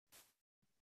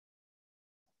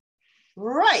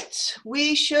Right,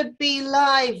 we should be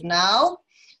live now.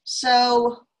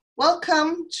 So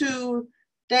welcome to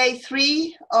day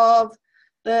 3 of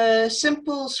the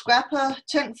Simple Scrapper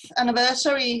 10th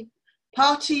anniversary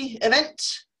party event.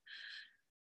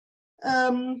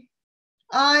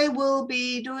 I will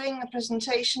be doing a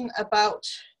presentation about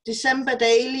December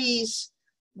dailies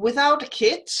without a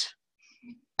kit,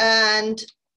 and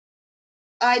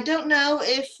I don't know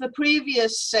if the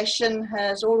previous session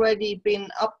has already been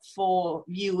up for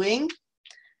viewing,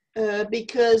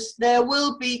 because there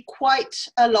will be quite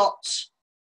a lot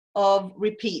of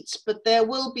repeats, but there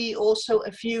will be also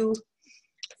a few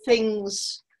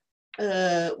things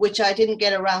which I didn't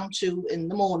get around to in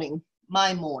the morning,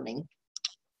 my morning.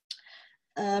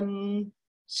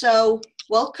 So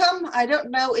welcome. I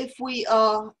don't know if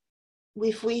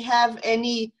we have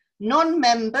any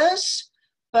non-members,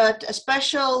 but a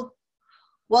special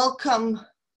welcome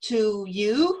to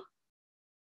you,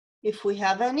 if we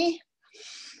have any.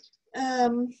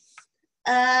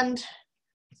 And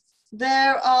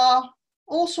there are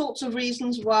all sorts of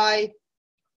reasons why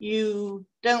you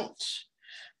don't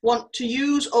want to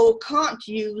use or can't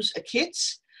use a kit.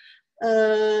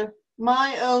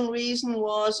 My own reason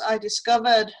was I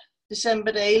discovered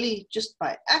December Daily just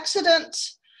by accident,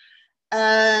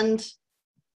 and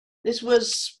this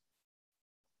was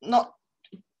not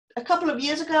a couple of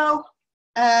years ago,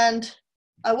 and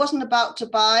I wasn't about to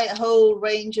buy a whole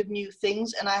range of new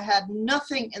things, and I had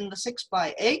nothing in the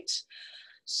 6x8,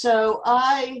 so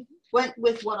I went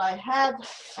with what I had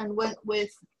and went with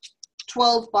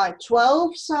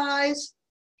 12x12 size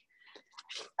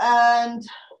and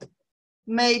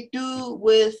made do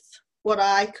with what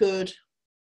I could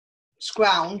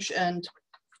scrounge and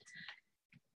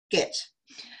get.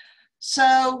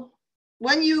 So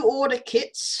when you order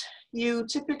kits, you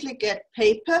typically get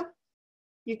paper,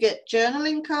 you get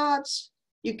journaling cards,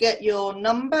 you get your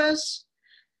numbers,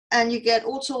 and you get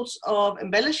all sorts of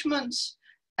embellishments,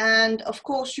 and of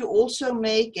course you also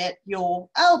may get your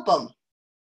album.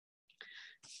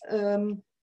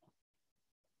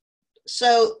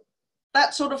 So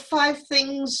that's sort of 5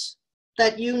 things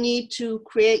that you need to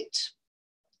create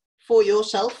for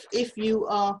yourself if you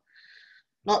are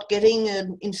not getting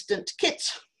an instant kit.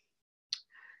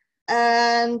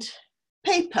 And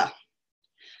paper.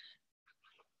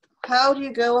 How do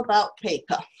you go about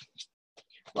paper?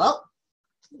 Well,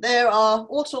 there are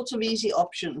all sorts of easy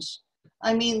options.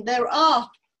 I mean, there are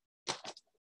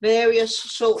various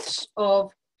sorts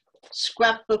of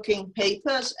scrapbooking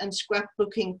papers and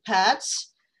scrapbooking pads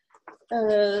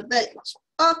that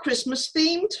are Christmas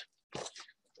themed,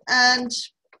 and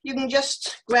you can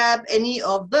just grab any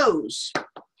of those.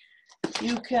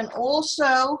 You can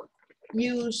also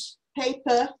use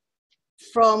paper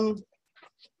from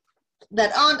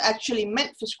that aren't actually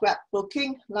meant for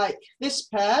scrapbooking, like this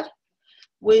pad,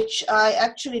 which I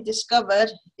actually discovered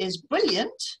is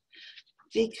brilliant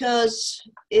because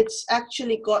it's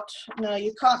actually got, no,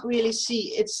 you can't really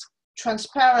see, it's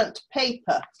transparent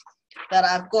paper that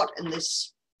I've got in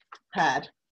this pad.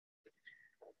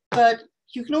 But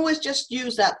you can always just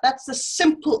use that. That's the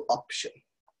simple option.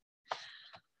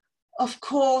 Of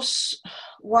course,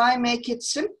 why make it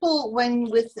simple when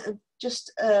with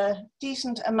just a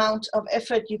decent amount of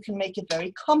effort you can make it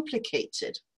very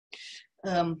complicated?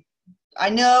 I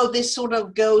know this sort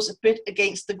of goes a bit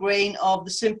against the grain of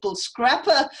the simple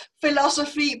scrapper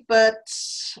philosophy, but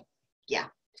yeah.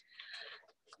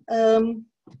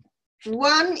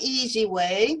 One easy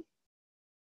way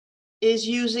is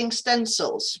using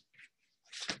stencils.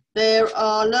 There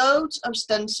are loads of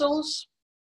stencils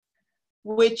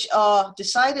which are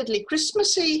decidedly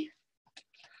Christmassy,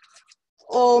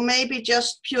 or maybe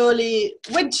just purely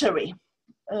wintry.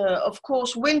 Of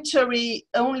course, wintry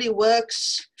only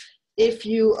works if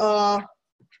you are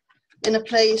in a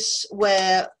place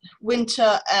where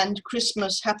winter and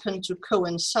Christmas happen to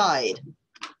coincide.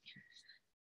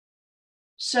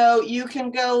 So you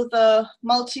can go the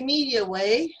multimedia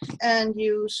way and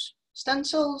use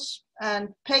stencils and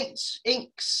paints,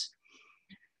 inks,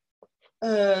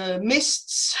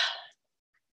 mists,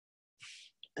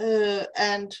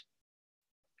 and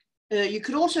you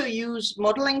could also use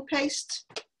modeling paste.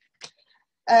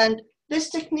 And this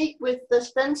technique with the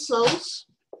stencils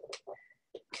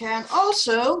can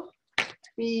also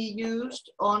be used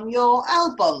on your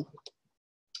album.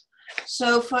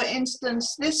 So for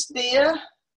instance, this deer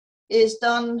is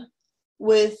done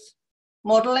with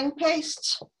modeling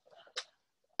paste,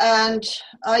 and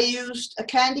I used a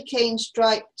candy cane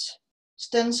striped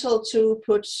stencil to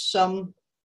put some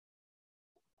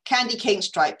candy cane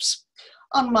stripes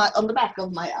on the back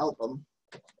of my album.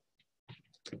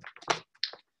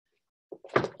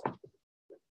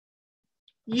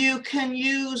 You can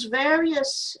use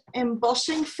various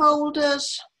embossing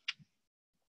folders.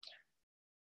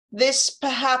 This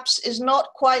perhaps is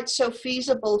not quite so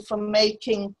feasible for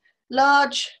making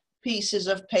large pieces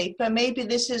of paper. Maybe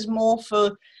this is more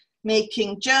for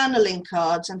making journaling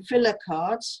cards and filler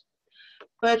cards.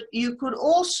 But you could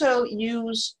also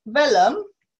use vellum.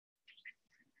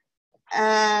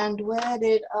 And where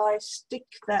did I stick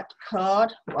that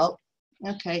card? Well,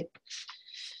 okay,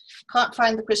 can't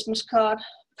find the Christmas card,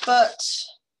 but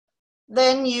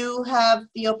then you have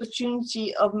the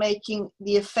opportunity of making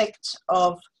the effect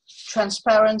of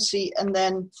transparency and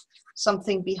then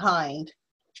something behind.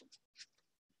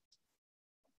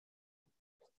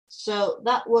 So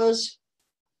that was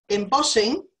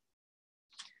embossing.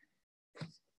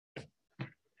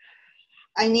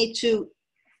 I need to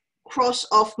cross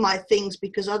off my things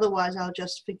because otherwise I'll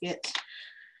just forget.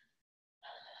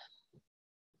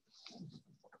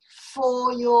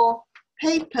 For your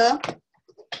paper,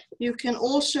 you can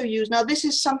also use, now this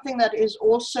is something that is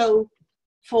also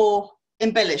for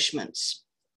embellishments.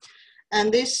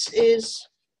 And this is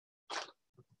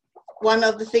one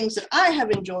of the things that I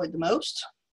have enjoyed the most.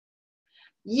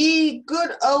 Ye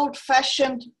good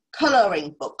old-fashioned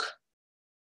coloring book,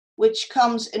 which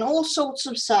comes in all sorts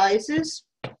of sizes,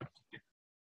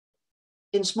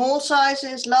 in small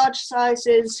sizes, large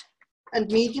sizes, and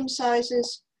medium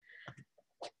sizes.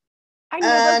 I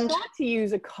never thought to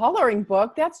use a coloring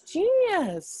book. That's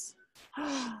genius.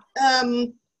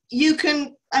 You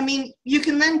can, you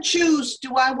can then choose,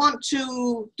 do I want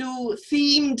to do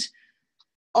themed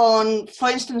on, for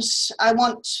instance, I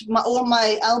want all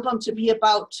my album to be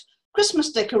about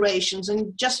Christmas decorations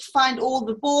and just find all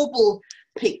the bauble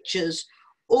pictures.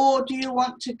 Or do you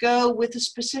want to go with a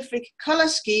specific color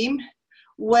scheme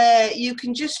where you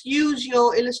can just use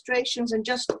your illustrations and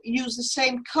just use the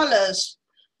same colors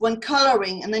when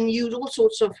coloring and then use all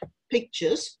sorts of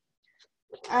pictures.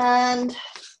 And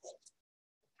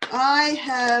I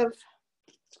have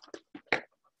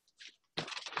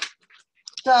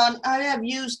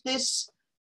used this,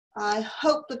 I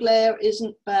hope the glare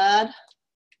isn't bad,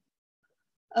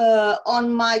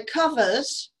 on my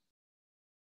covers.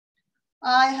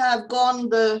 I have gone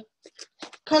the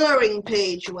coloring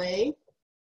page way.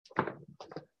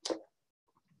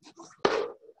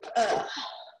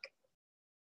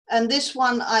 And this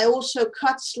one I also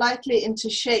cut slightly into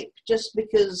shape just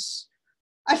because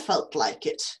I felt like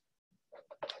it.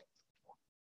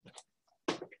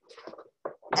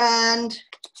 And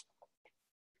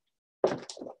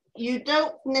you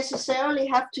don't necessarily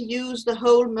have to use the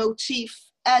whole motif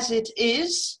as it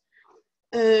is.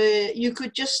 You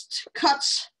could just cut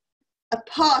a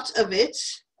part of it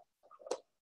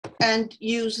and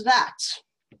use that.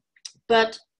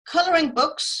 But coloring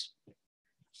books,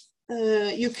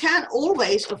 you can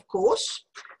always, of course,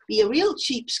 be a real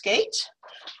cheapskate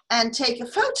and take a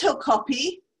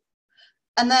photocopy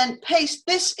and then paste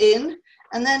this in,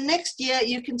 and then next year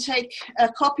you can take a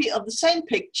copy of the same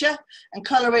picture and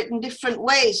color it in different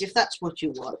ways if that's what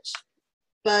you want.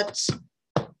 But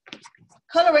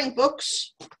coloring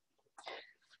books,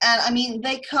 and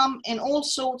they come in all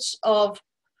sorts of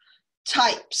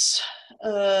types,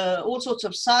 all sorts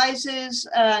of sizes,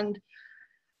 and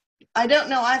I don't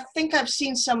know, I think I've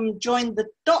seen some join the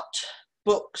dot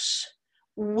books,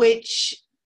 which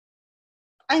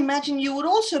I imagine you would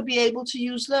also be able to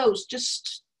use those.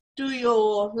 Just do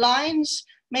your lines,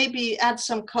 maybe add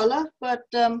some color, but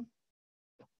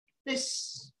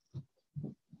this.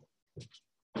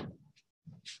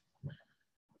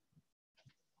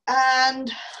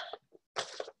 And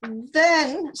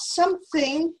then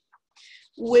something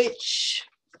which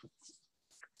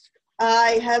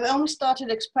I have only started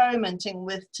experimenting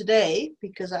with today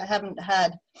because I haven't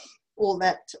had all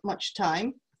that much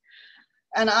time.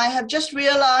 And I have just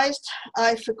realized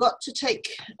I forgot to take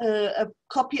a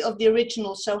copy of the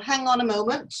original, so hang on a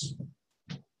moment.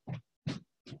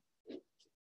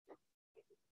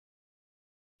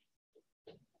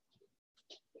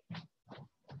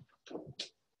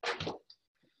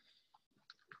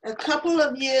 A couple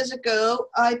of years ago,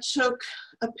 I took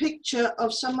a picture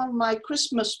of some of my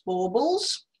Christmas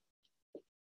baubles.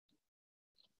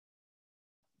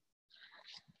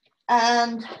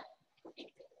 And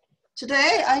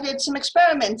today I did some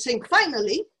experimenting,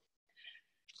 finally,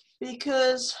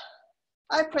 because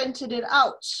I printed it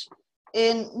out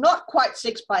in not quite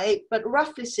 6x8, but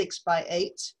roughly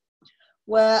 6x8,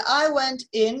 where I went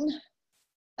in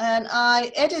and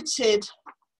I edited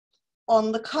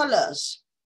on the colors.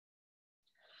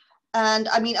 And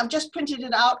I've just printed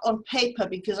it out on paper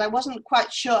because I wasn't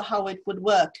quite sure how it would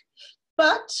work.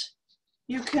 But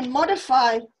you can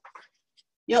modify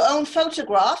your own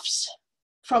photographs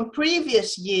from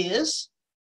previous years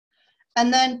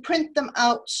and then print them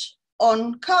out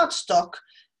on cardstock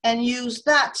and use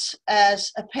that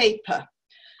as a paper.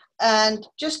 And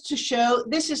just to show,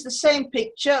 this is the same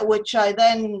picture, which I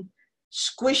then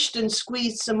squished and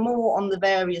squeezed some more on the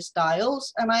various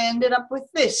dials, and I ended up with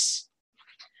this.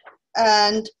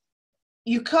 And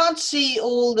you can't see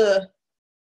all the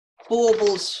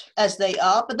baubles as they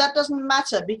are, but that doesn't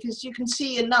matter because you can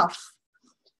see enough.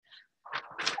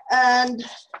 And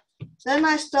then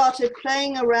I started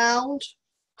playing around.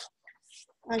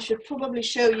 I should probably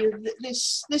show you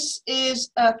this. This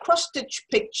is a cross-stitch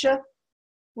picture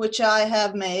which I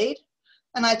have made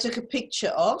and I took a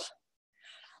picture of.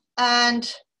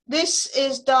 And this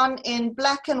is done in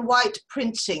black and white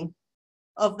printing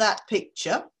of that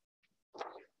picture.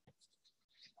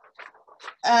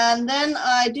 And then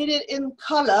I did it in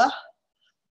color,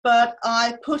 but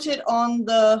I put it on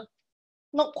the,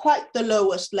 not quite the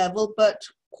lowest level, but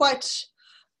quite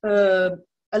a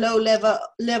low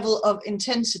level of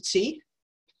intensity.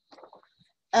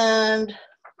 And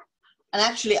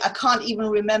actually, I can't even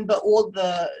remember all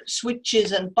the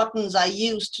switches and buttons I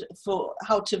used for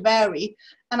how to vary.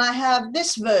 And I have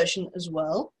this version as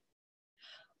well.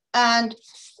 And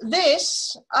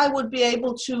this, I would be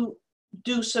able to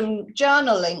do some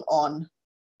journaling on.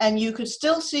 And you could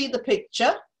still see the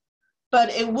picture, but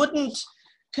it wouldn't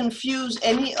confuse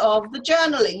any of the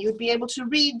journaling. You'd be able to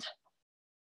read.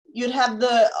 You'd have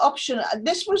the option.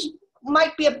 This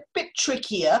might be a bit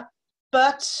trickier,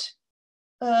 but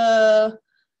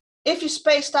if you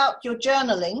spaced out your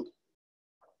journaling,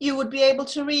 you would be able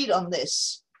to read on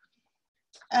this.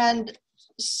 And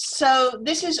so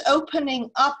this is opening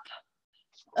up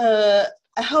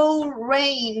a whole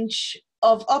range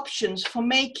of options for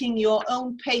making your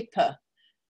own paper,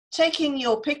 taking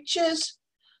your pictures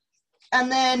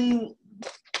and then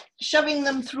shoving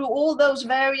them through all those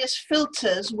various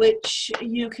filters which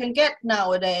you can get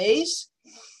nowadays,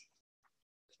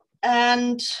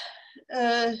 and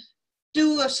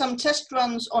do some test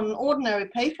runs on ordinary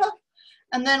paper.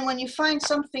 And then when you find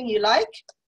something you like,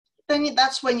 then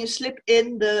that's when you slip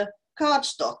in the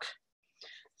cardstock.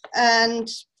 And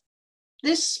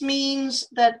this means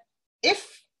that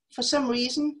if for some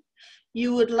reason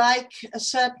you would like a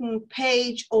certain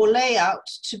page or layout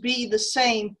to be the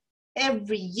same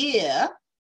every year,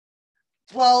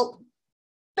 well,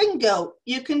 bingo,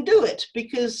 you can do it,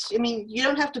 because I mean, you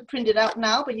don't have to print it out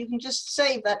now, but you can just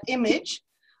save that image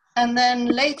and then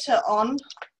later on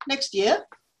next year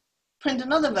print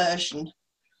another version.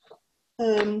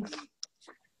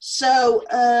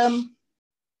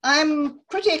 I'm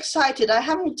pretty excited. I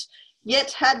haven't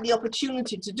yet had the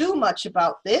opportunity to do much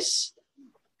about this,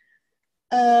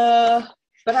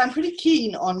 but I'm pretty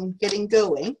keen on getting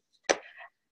going.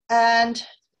 And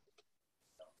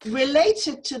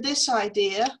related to this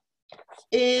idea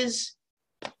is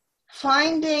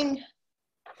finding,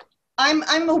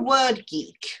 I'm a word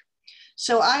geek,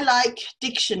 so I like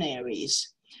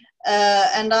dictionaries.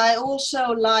 And I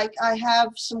also I have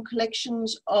some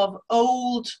collections of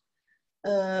old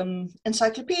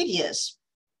encyclopedias.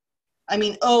 I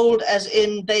mean old as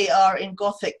in they are in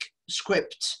Gothic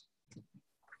script,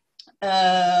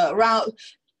 around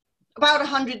about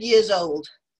 100 years old.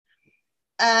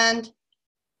 And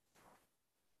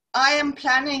I am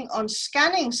planning on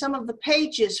scanning some of the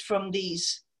pages from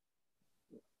these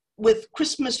with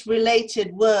Christmas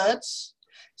related words,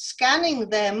 scanning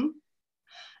them,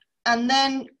 and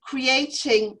then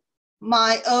creating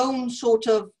my own sort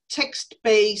of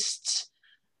text-based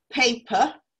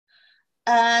paper.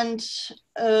 And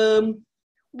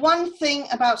one thing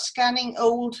about scanning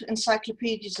old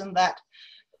encyclopedias and that,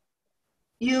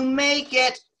 you may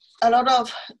get a lot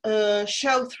of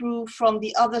show through from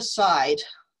the other side.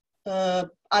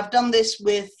 I've done this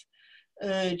with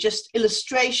just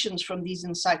illustrations from these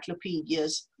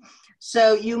encyclopedias.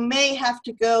 So you may have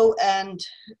to go and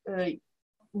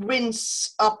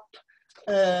rinse up,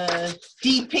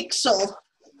 depixel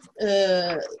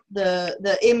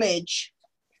the image.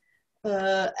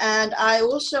 And I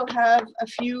also have a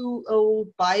few old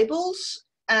Bibles,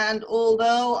 and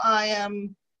although I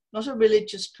am not a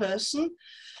religious person,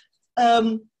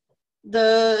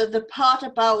 the part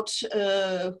about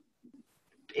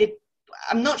it,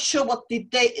 I'm not sure what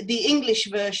the English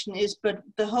version is, but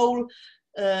the whole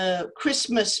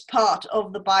Christmas part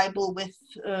of the Bible with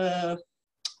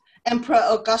Emperor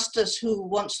Augustus, who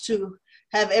wants to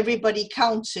have everybody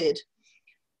counted.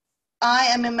 I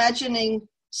am imagining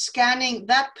scanning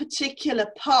that particular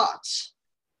part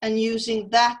and using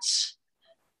that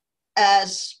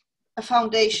as a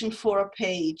foundation for a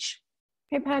page.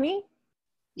 Hey, Penny?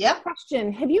 Yeah.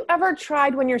 Question. Have you ever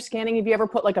tried when you're scanning, have you ever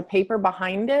put like a paper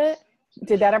behind it?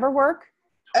 Did that ever work?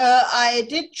 I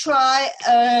did try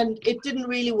and it didn't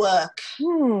really work.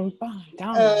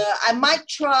 I might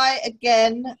try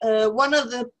again. One of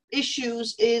the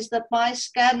issues is that my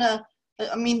scanner,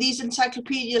 I mean, these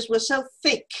encyclopedias were so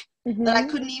thick that I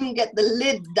couldn't even get the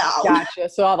lid down. Gotcha.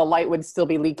 So all the light would still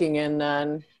be leaking in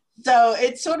then. So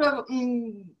it's sort of,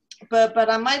 but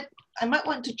I might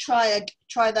want to try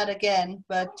that again.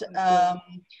 But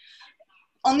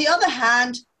on the other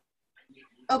hand,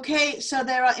 okay, so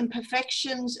there are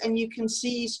imperfections and you can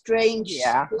see strange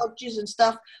splotches and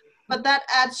stuff, but that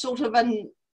adds sort of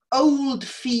an old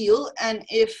feel. And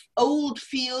if old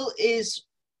feel is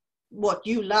what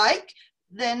you like,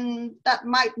 then that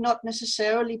might not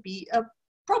necessarily be a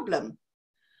problem.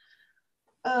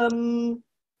 And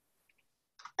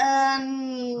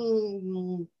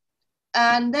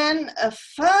then a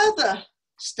further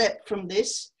step from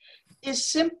this is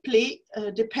simply,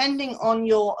 depending on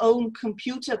your own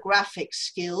computer graphics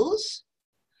skills,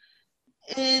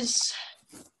 is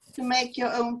to make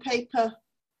your own paper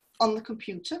on the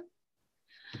computer.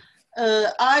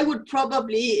 I would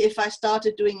probably, if I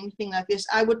started doing anything like this,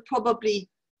 I would probably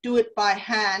do it by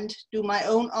hand, do my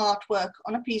own artwork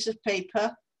on a piece of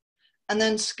paper, and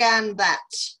then scan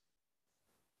that,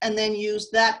 and then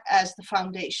use that as the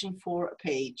foundation for a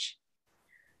page.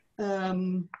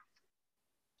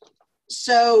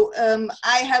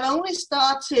 I have only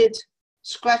started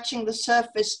scratching the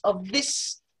surface of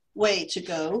this way to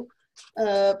go,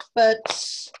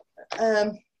 but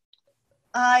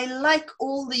I like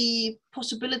all the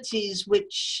possibilities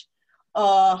which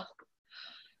are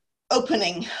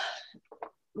opening.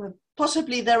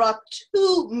 Possibly there are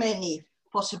too many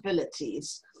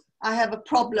possibilities. I have a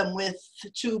problem with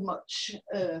too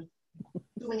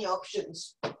many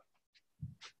options.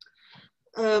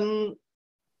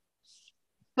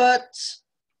 But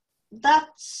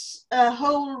that's a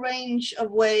whole range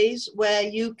of ways where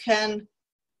you can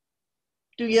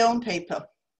do your own paper.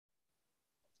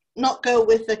 Not go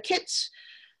with the kits.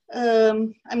 I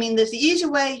mean, there's the easy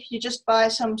way. You just buy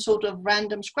some sort of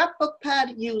random scrapbook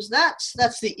pad, use that.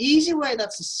 That's the easy way.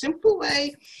 That's the simple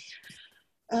way.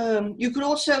 You could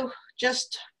also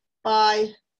just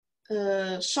buy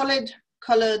solid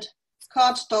colored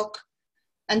cardstock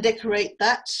and decorate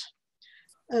that.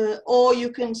 Or you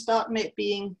can start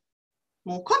being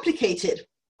more complicated.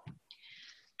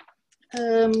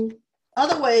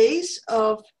 Other ways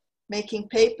of making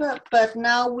paper, but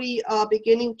now we are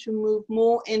beginning to move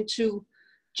more into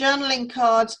journaling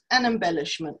cards and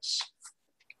embellishments.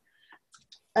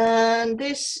 And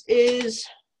this is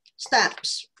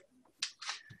stamps.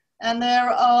 And there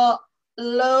are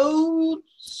loads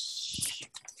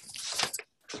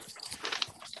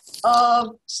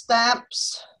of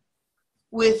stamps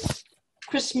with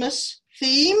Christmas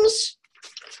themes.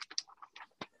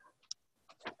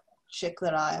 Check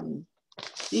that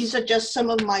these are just some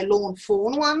of my lawn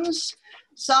fawn ones.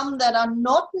 Some that are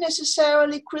not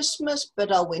necessarily Christmas, but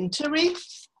are wintry.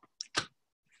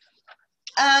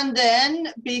 And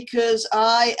then, because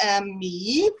I am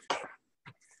me,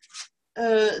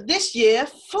 this year,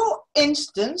 for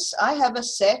instance, I have a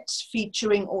set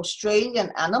featuring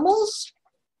Australian animals.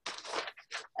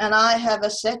 And I have a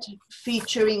set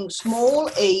featuring small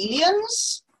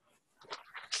aliens.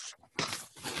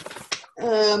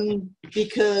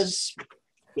 Because,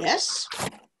 yes.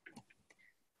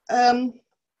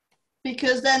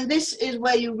 Because then this is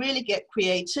where you really get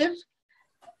creative.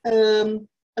 A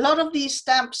lot of these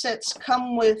stamp sets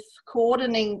come with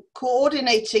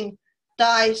coordinating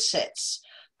die sets,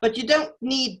 but you don't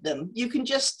need them. You can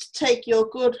just take your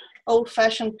good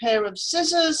old-fashioned pair of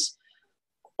scissors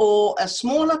or a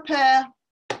smaller pair,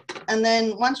 and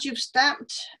then once you've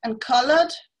stamped and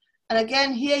colored, and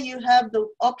again here you have the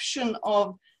option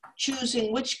of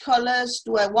choosing which colors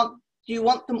do you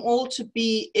want them all to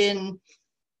be in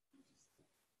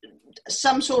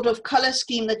some sort of color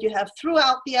scheme that you have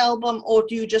throughout the album, or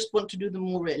do you just want to do them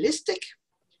more realistic?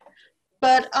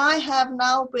 But I have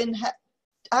now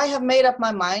I have made up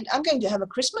my mind. I'm going to have a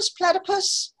Christmas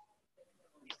platypus.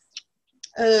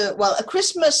 Well, a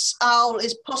Christmas owl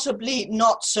is possibly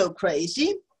not so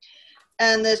crazy.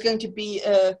 And there's going to be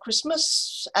a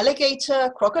Christmas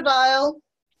alligator, crocodile.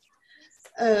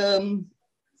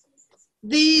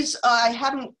 These I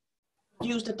haven't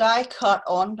used a die cut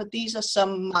on, but these are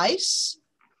some mice.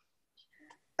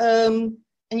 And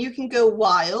you can go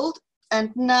wild.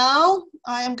 And now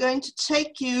I am going to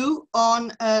take you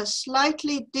on a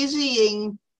slightly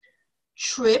dizzying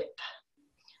trip,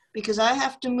 because I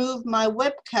have to move my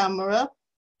web camera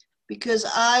because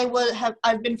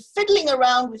I've been fiddling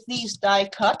around with these die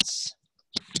cuts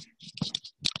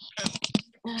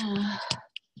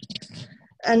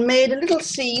and made a little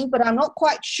scene, but I'm not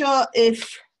quite sure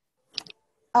if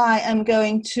I am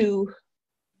going to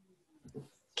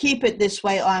keep it this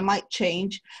way or I might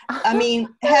change. I mean,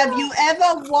 have you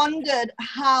ever wondered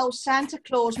how Santa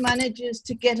Claus manages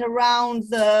to get around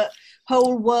the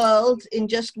whole world in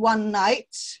just one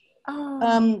night?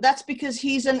 That's because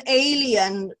he's an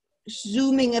alien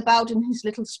zooming about in his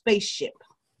little spaceship.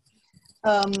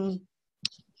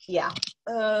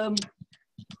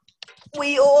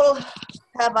 We all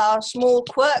have our small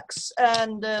quirks,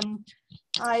 and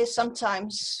I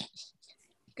sometimes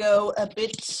go a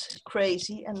bit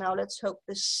crazy, and now let's hope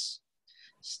this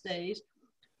stays.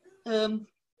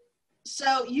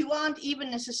 So you aren't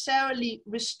even necessarily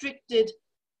restricted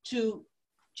to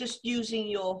just using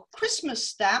your Christmas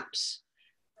stamps.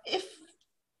 If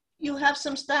you have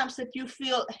some stamps that you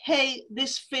feel, hey,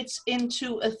 this fits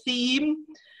into a theme,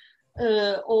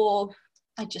 or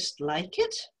I just like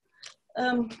it,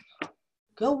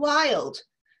 go wild.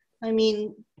 I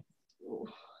mean,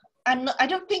 I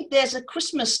don't think there's a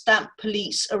Christmas stamp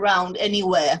police around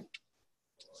anywhere.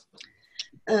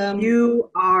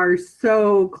 You are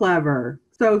so clever.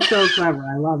 So clever.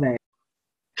 I love it.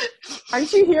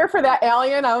 Aren't you here for that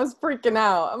alien? I was freaking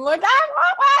out. I'm like, I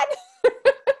want one.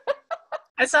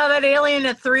 I saw that alien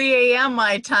at 3 a.m.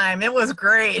 my time. It was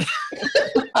great.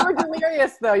 You were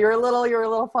delirious though. You were a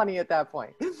little funny at that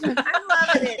point. I'm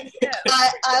loving it. Yeah.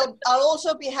 I'll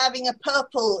also be having a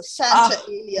purple Santa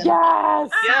alien. Yes.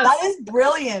 Yes. That is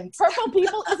brilliant. Purple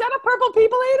people. Is that a purple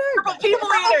people eater? Purple people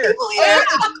eater.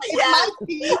 It might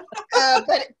be,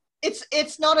 but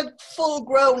it's not a full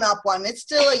grown-up one. It's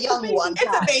still a young one. It's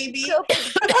a baby.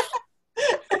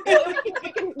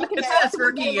 It's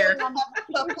rookie year.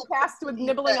 Passed with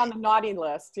nibbling on the naughty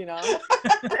list, you know.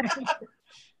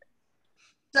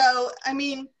 So, I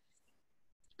mean,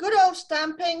 good old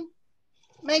stamping,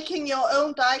 making your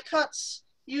own die cuts,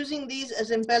 using these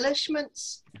as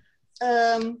embellishments.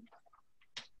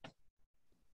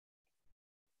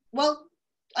 Well,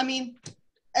 I mean,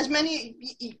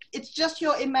 it's just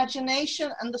your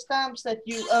imagination and the stamps that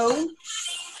you own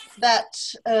that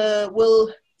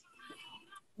will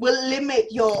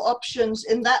limit your options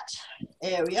in that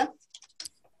area.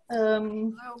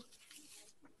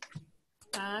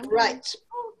 Right.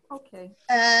 Oh, okay.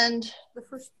 And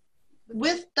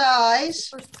with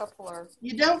dies,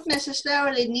 you don't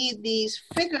necessarily need these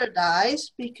figure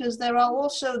dies because there are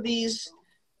also these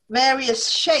various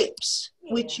shapes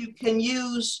which you can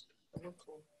use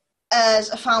as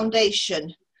a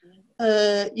foundation.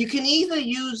 You can either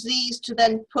use these to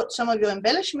then put some of your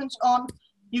embellishments on.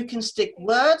 You can stick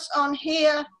words on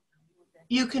here.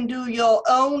 You can do your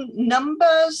own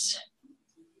numbers.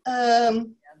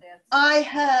 I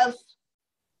have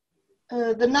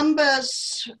the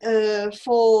numbers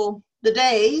for the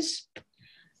days.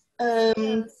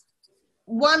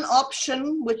 One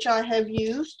option which I have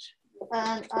used,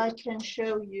 and I can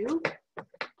show you,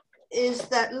 is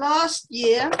that last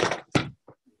year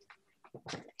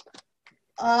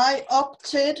I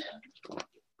opted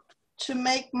to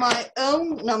make my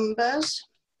own numbers,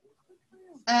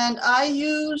 and I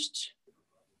used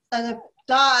a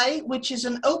die which is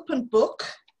an open book,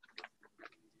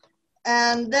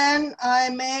 and then I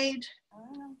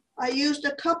used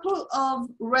a couple of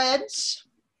reds,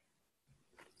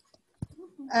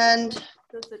 and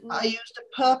I used a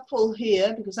purple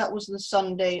here because that was the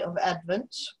Sunday of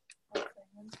Advent,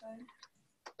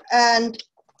 and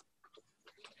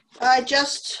I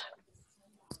just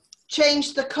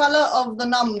changed the color of the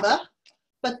number,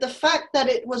 but the fact that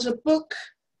it was a book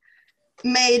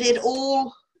made it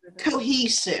all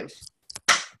cohesive.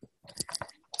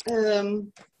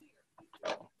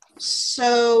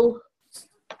 So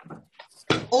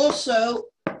also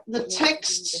the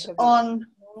text on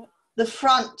the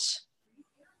front,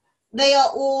 they are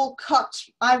all cut.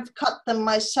 I've cut them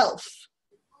myself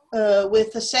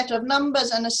with a set of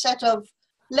numbers and a set of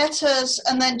letters,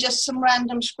 and then just some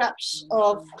random scraps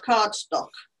of cardstock.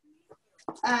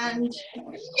 And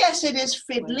yes, it is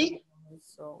fiddly.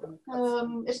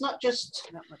 It's not just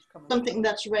something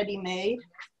that's ready-made.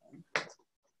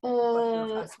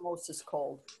 Osmosis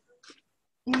cold.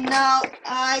 Now,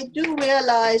 I do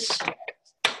realize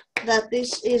that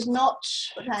this is not...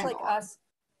 It's like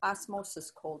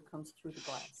osmosis cold comes through the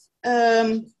glass.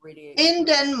 In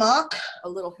Denmark, a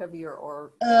little heavier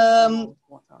or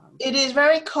it is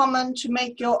very common to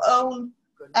make your own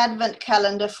advent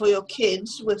calendar for your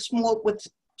kids with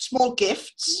small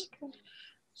gifts.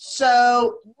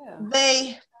 So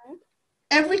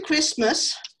every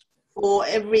Christmas or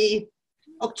every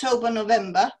October,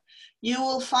 November, you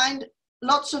will find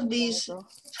lots of these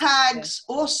tags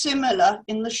or similar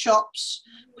in the shops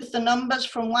with the numbers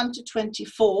from 1 to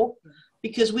 24,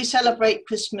 because we celebrate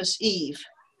Christmas Eve.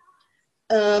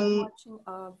 So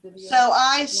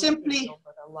I simply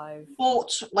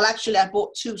bought, well, actually I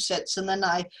bought 2 sets and then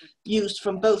I used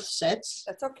from both sets.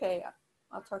 That's okay.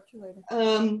 I'll talk to you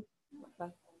later.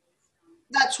 Bye.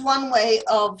 That's one way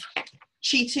of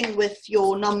cheating with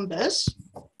your numbers.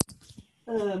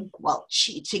 Well,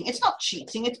 cheating, it's not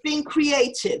cheating, it's being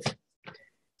creative.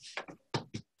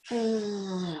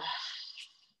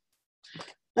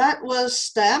 That was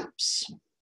stamps.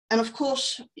 And of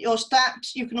course, your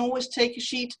stamps, you can always take a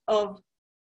sheet of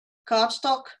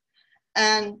cardstock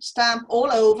and stamp all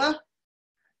over.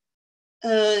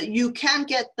 You can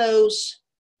get those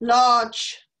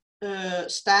large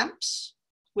stamps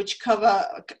which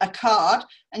cover a card,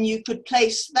 and you could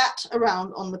place that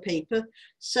around on the paper.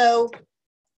 So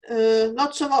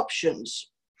lots of options.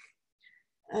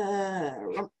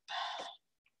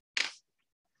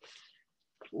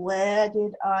 Where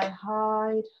did I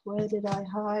hide? Where did I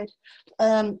hide?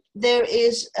 There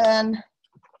is an,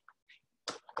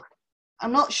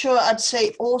 I'm not sure I'd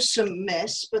say awesome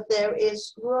mess, but there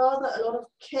is rather a lot of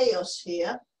chaos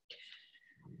here.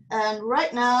 And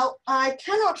right now I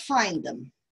cannot find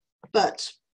them,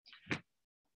 but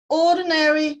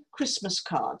ordinary Christmas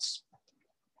cards.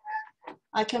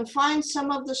 I can find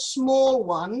some of the small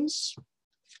ones.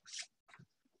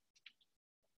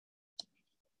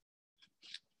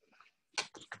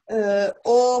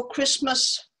 Or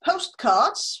Christmas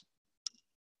postcards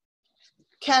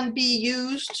can be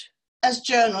used as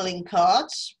journaling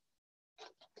cards.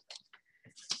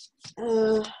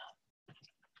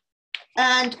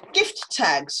 And gift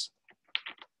tags,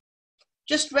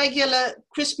 just regular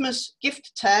Christmas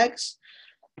gift tags.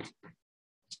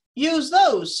 Use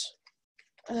those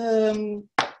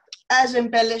as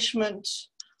embellishment,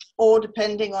 or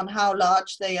depending on how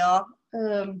large they are,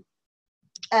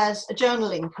 as a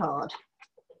journaling card.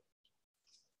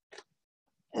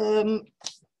 Hang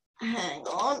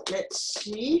on, let's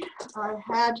see. I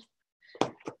had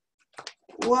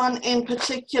one in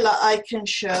particular I can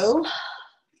show.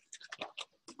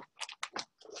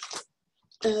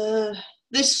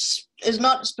 This is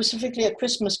not specifically a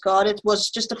Christmas card, it was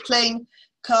just a plain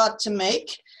card to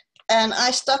make, and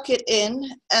I stuck it in,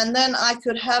 and then I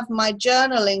could have my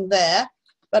journaling there,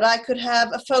 but I could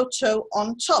have a photo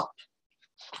on top.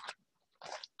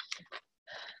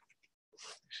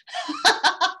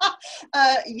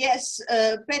 Yes,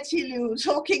 Betty Lou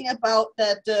talking about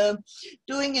that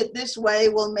doing it this way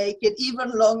will make it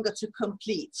even longer to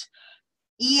complete.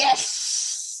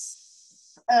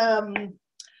 Yes.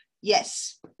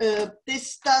 Yes,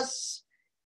 this does,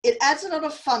 it adds a lot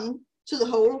of fun to the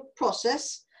whole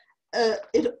process.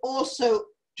 It also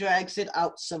drags it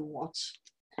out somewhat.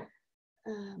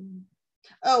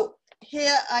 Oh,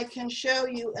 here I can show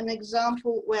you an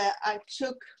example where I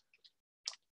took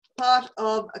part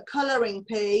of a coloring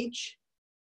page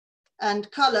and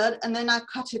colored, and then I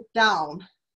cut it down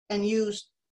and used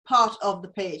part of the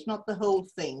page, not the whole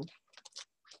thing.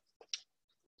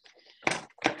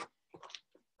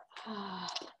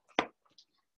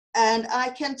 And I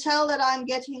can tell that I'm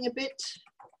getting a bit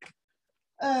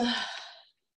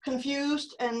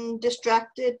confused and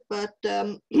distracted, but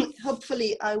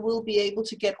hopefully I will be able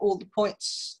to get all the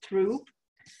points through.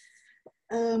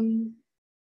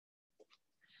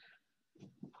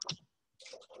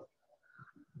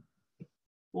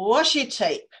 Washi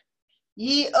tape,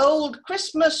 ye old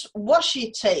Christmas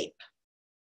washi tape.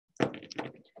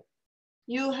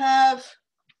 You have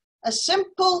a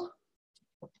simple,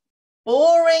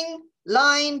 boring,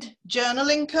 lined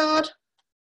journaling card.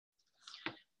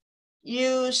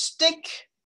 You stick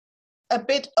a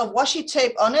bit of washi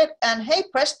tape on it, and hey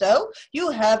presto, you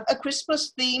have a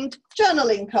Christmas themed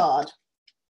journaling card.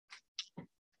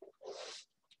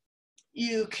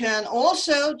 You can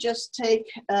also just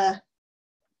take a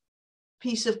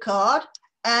piece of card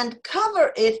and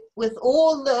cover it with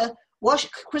all the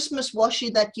Christmas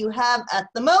washi that you have at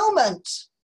the moment.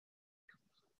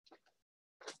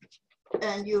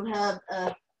 And you have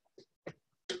a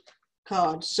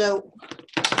card. So,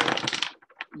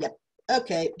 yep,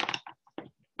 okay.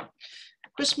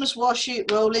 Christmas washi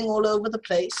rolling all over the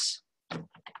place.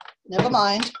 Never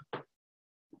mind.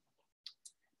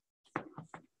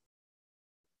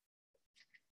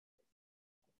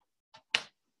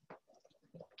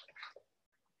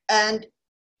 And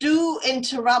do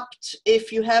interrupt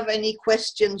if you have any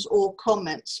questions or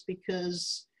comments,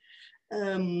 because,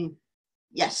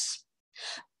 yes.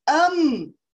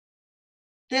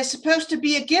 there's supposed to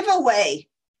be a giveaway.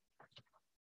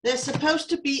 There's supposed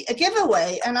to be a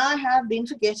giveaway, and I have been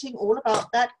forgetting all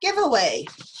about that giveaway.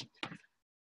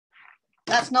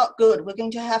 That's not good. We're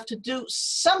going to have to do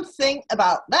something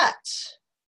about that.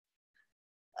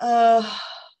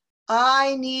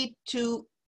 I need to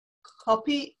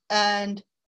copy and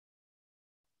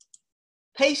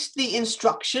paste the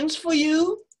instructions for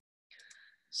you.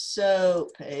 So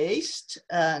paste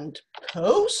and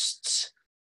post.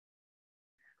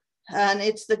 And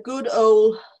it's the good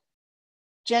old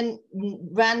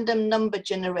random number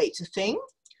generator thing.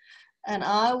 And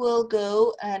I will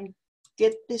go and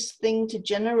get this thing to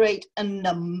generate a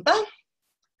number.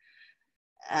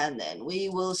 And then we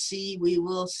will see.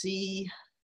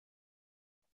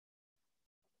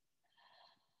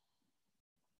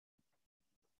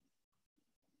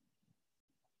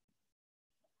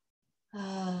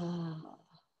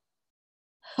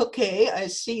 Okay, I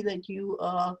see that you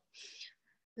are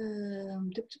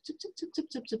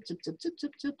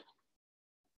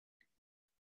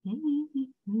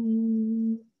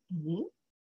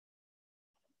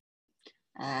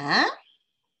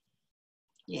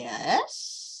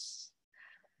yes.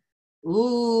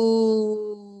 Ooh,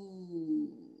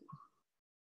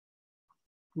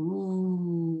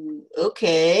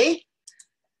 okay.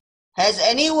 Has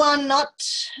anyone not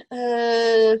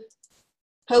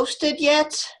posted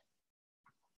yet?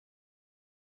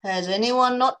 Has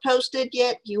anyone not posted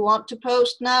yet? You want to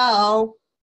post now?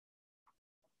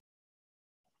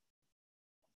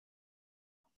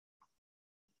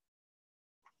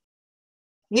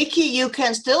 Nikki, you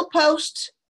can still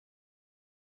post.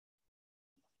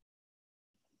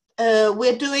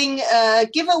 We're doing a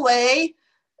giveaway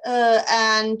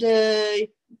and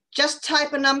just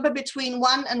type a number between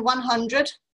 1 and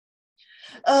 100.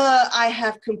 I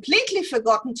have completely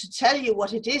forgotten to tell you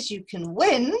what it is you can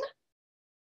win.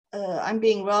 I'm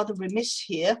being rather remiss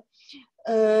here.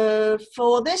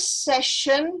 For this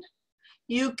session,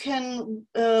 you can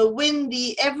win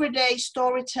the Everyday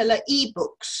Storyteller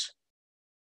ebooks.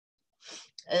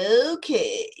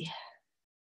 Okay.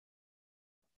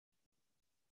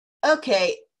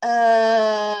 Okay.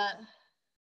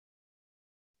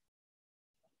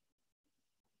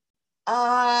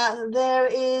 There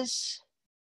is,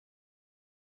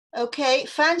 okay,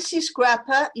 Fancy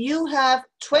Scrapper, you have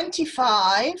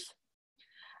 25,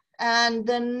 and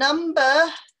the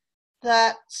number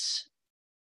that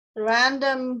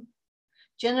random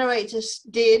generators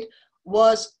did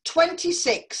was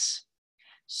 26.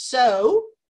 So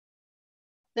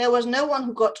there was no one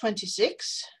who got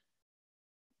 26.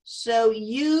 So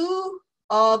you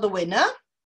are the winner.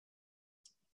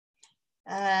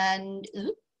 And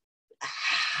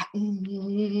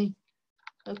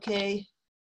okay,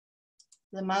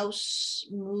 the mouse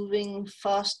moving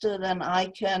faster than I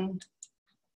can.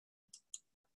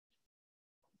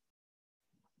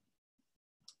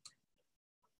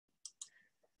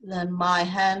 Than my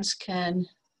hands can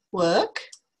work.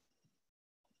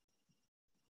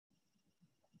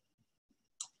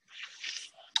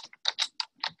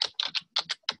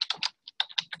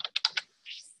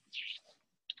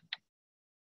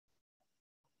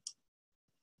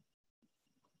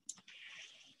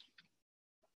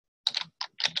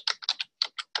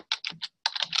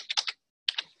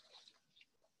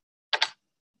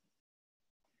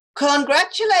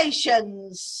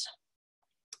 Congratulations!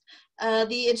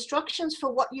 The instructions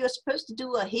for what you are supposed to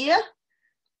do are here.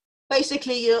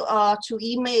 Basically, you are to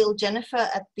email Jennifer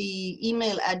at the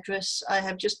email address I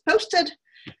have just posted,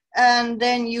 and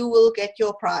then you will get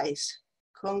your prize.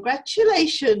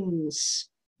 Congratulations!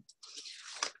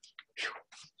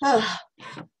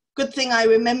 Good thing I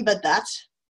remembered that.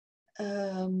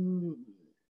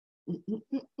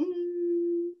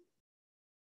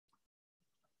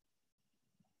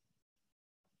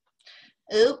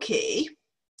 Okay,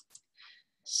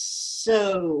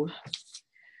 so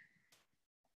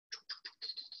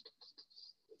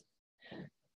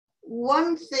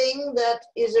one thing that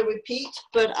is a repeat,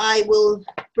 but I will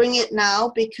bring it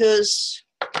now because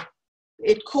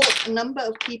it caught a number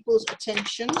of people's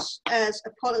attentions as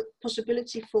a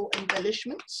possibility for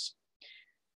embellishments.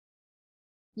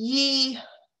 Ye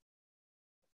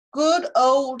good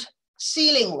old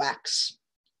sealing wax.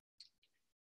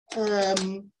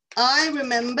 I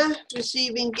remember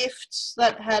receiving gifts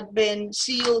that had been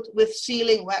sealed with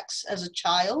sealing wax as a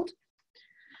child.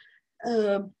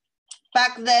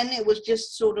 Back then it was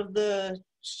just sort of the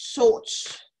sort,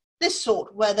 this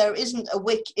sort, where there isn't a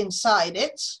wick inside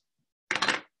it.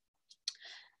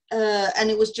 And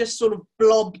it was just sort of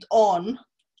blobbed on,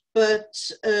 but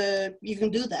you can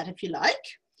do that if you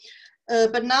like.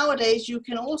 But nowadays you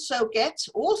can also get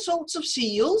all sorts of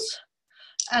seals.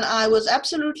 And I was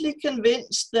absolutely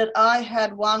convinced that I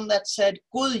had one that said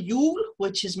God Jul,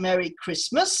 which is Merry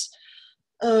Christmas.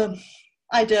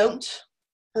 I don't.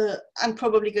 I'm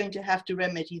probably going to have to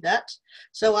remedy that.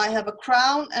 So I have a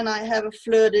crown, and I have a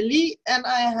fleur-de-lis, and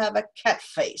I have a cat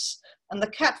face. And the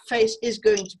cat face is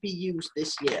going to be used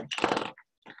this year.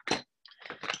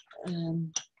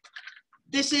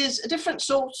 This is a different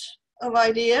sort of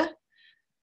idea.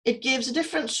 It gives a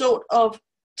different sort of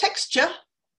texture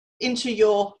into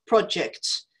your project.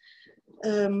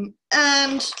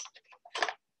 And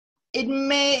it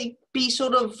may be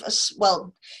sort of,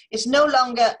 well, it's no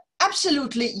longer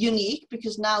absolutely unique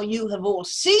because now you have all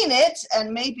seen it,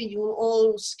 and maybe you'll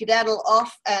all skedaddle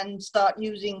off and start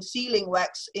using sealing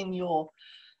wax in your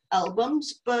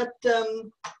albums, but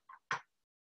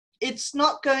it's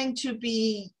not going to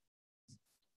be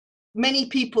many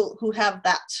people who have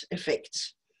that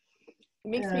effect.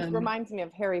 It reminds me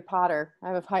of Harry Potter. I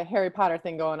have a Harry Potter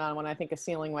thing going on when I think of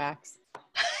sealing wax.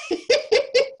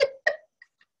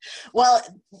 Well,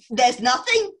 there's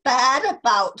nothing bad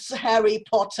about Harry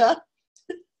Potter.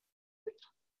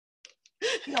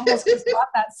 We almost just bought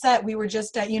that set. We were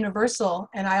just at Universal,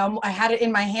 and I had it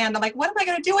in my hand. I'm like, what am I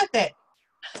going to do with it?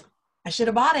 I should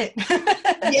have bought it.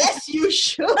 Yes, you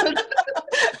should.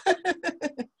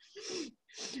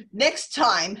 Next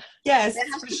time. Yes, there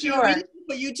has for to sure. be a reason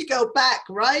for you to go back,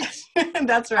 right?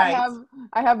 That's right.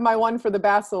 I have my one for the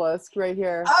basilisk right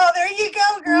here. Oh, there you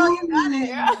go, girl. You got it.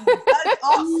 Yeah. That's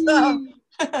awesome.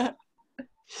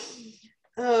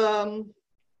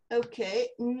 Okay,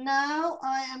 now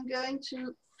I am going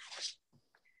to,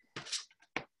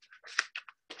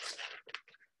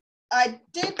 I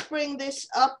did bring this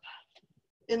up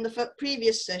in the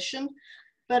previous session,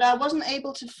 but I wasn't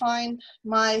able to find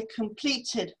my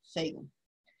completed thing.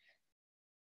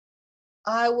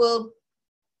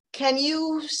 Can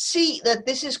you see that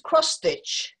this is cross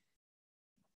stitch?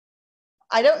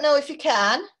 I don't know if you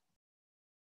can,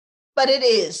 but it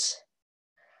is.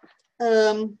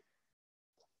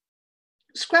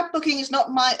 Scrapbooking is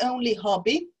not my only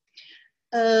hobby.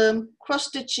 Cross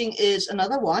stitching is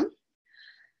another one.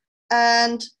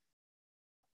 And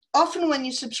often when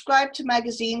you subscribe to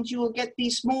magazines, you will get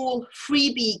these small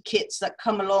freebie kits that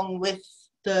come along with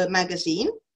the magazine.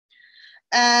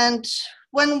 And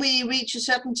when we reach a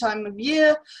certain time of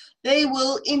year, they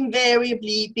will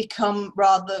invariably become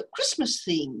rather Christmas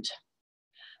themed.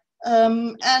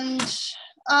 And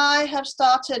I have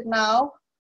started now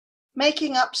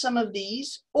making up some of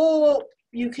these, or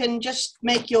you can just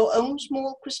make your own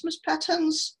small Christmas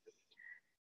patterns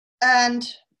and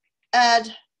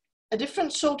add a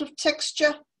different sort of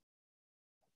texture.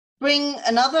 Bring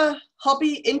another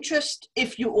hobby interest,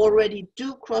 if you already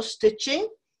do cross stitching,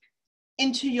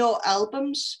 into your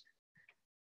albums.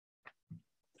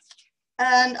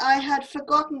 And I had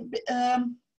forgotten,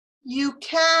 you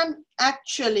can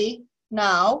actually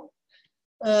now,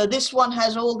 this one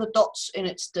has all the dots in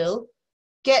it still,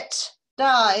 get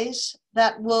dies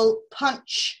that will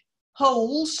punch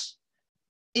holes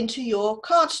into your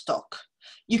cardstock.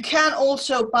 You can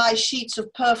also buy sheets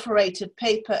of perforated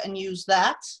paper and use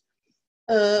that.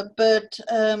 But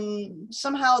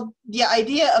somehow the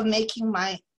idea of making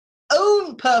my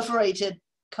own perforated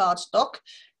cardstock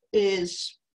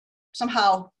is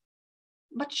somehow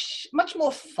much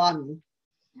more fun.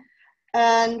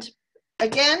 And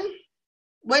again,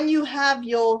 when you have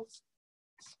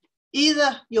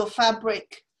either your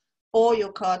fabric or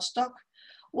your cardstock,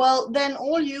 well, then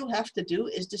all you have to do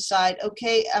is decide,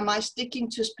 okay, am I sticking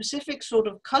to a specific sort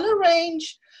of color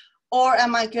range, or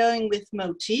am I going with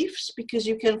motifs? Because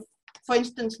you can, for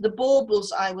instance, the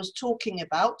baubles I was talking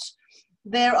about,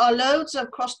 there are loads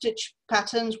of cross-stitch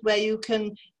patterns where you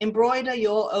can embroider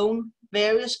your own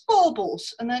various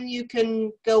baubles, and then you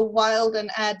can go wild and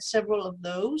add several of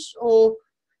those, or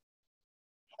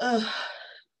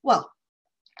well,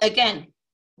 again,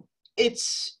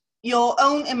 it's your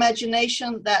own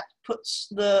imagination that puts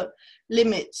the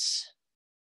limits.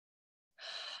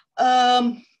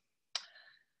 The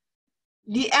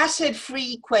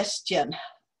acid-free question.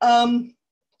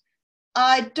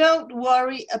 I don't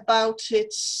worry about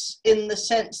it in the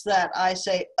sense that I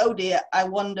say, oh dear, I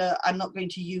wonder, I'm not going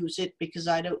to use it because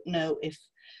I don't know if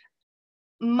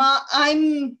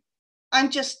I'm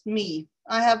just me.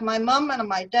 I have my mum and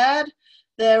my dad.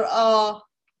 There are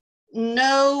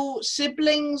no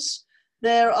siblings.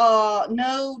 There are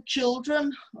no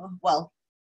children. Well,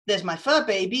 there's my fur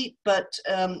baby, but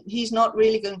he's not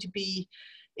really going to be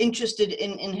interested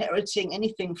in inheriting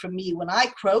anything from me when I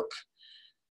croak.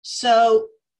 So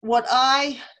what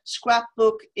I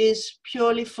scrapbook is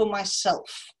purely for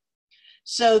myself.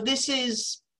 So this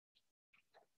is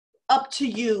up to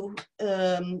you,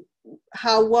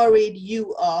 how worried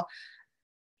you are.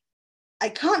 I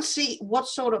can't see what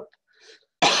sort of,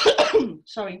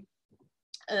 sorry,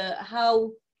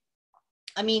 how,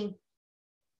 I mean,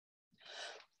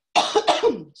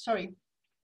 sorry,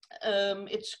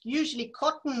 it's usually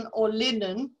cotton or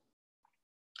linen.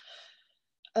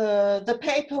 The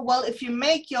paper, well, if you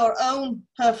make your own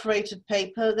perforated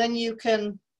paper, then you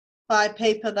can buy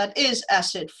paper that is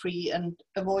acid-free and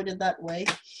avoid it that way.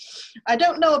 I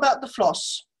don't know about the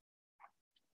floss.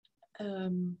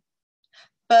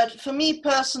 But for me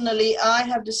personally, I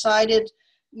have decided,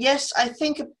 yes, I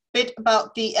think a bit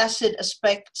about the acid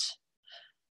aspect,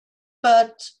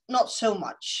 but not so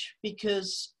much,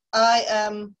 because I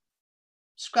am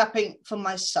scrapping for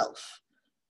myself,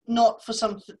 not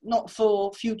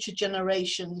for future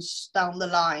generations down the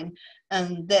line,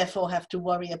 and therefore have to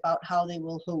worry about how they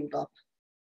will hold up.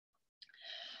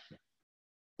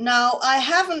 Now, I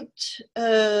haven't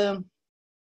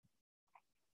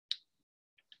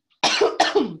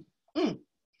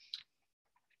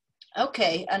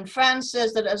okay, and Fran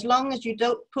says that as long as you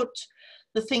don't put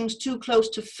the things too close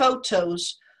to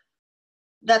photos,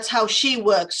 that's how she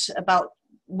works about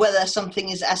whether something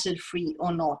is acid-free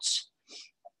or not.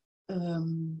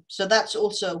 So that's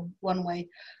also one way.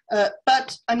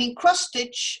 But I mean,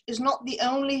 cross-stitch is not the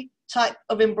only type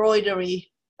of embroidery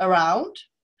around.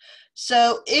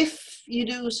 So if you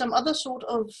do some other sort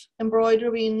of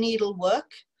embroidery and needlework,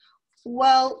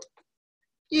 well,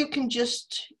 you can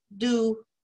just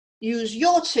use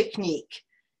your technique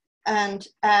and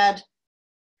add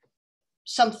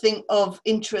something of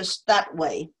interest that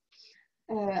way.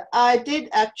 I did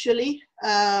actually,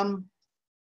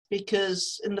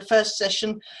 because in the first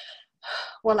session,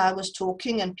 while I was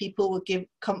talking and people were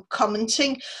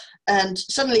commenting, and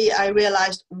suddenly I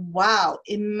realized, wow,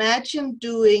 imagine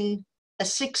doing a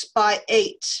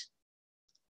 6x8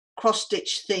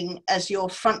 cross-stitch thing as your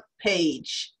front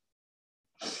page.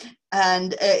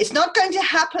 And it's not going to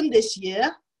happen this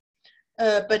year,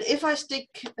 but if I stick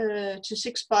to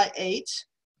 6x8,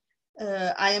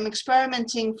 I am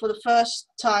experimenting for the first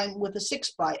time with a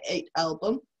 6x8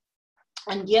 album.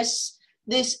 And yes,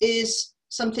 this is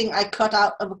something I cut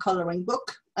out of a coloring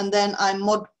book, and then I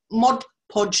mod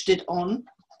podged it on.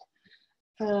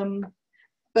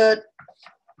 But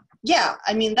yeah,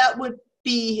 I mean, that would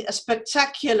be a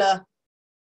spectacular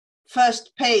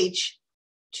first page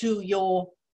to your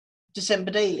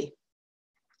December daily.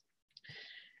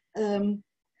 And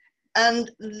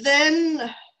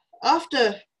then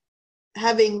after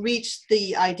having reached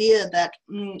the idea that,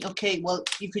 okay, well,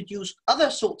 you could use other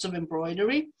sorts of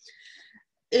embroidery,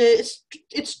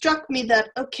 it struck me that,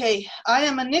 okay, I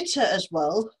am a knitter as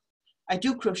well. I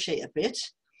do crochet a bit.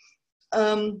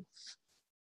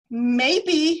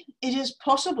 Maybe it is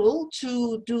possible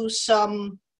to do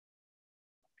some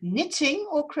knitting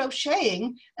or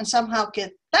crocheting and somehow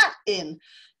get that in.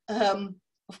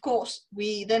 Of course,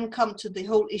 we then come to the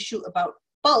whole issue about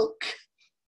bulk,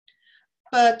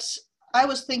 but I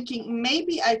was thinking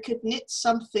maybe I could knit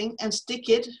something and stick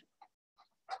it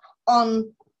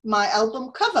on my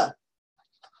album cover.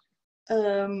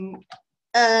 And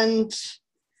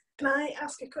can I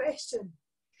ask a question?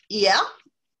 Yeah.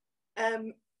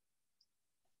 The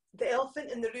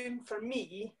elephant in the room for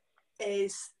me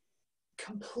is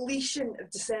completion of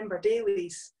December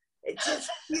dailies. It just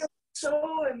feels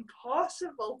so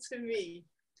impossible to me.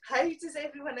 How does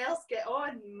everyone else get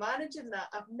on managing that?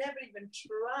 I've never even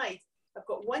tried. I've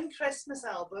got one Christmas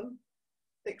album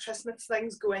that Christmas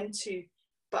things go into,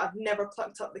 but I've never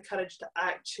plucked up the courage to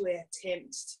actually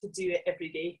attempt to do it every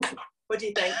day. What do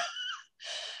you think?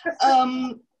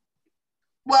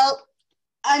 Well,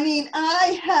 I mean,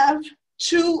 I have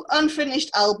 2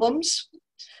 unfinished albums,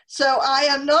 so I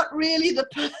am not really the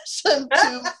person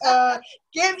to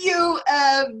give you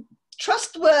a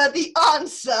trustworthy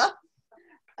answer.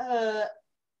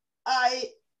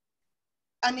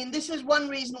 I mean, this is one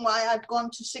reason why I've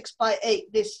gone to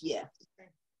 6x8 this year,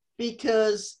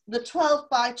 because the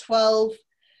 12x12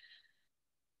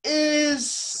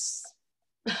 is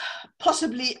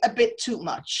possibly a bit too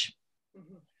much.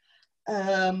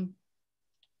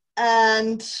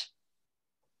 And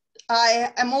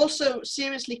I am also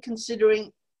seriously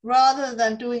considering, rather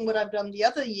than doing what I've done the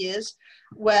other years,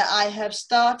 where I have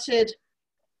started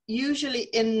usually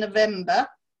in November,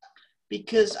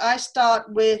 because I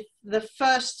start with the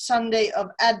first Sunday of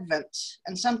Advent,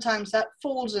 and sometimes that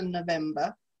falls in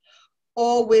November,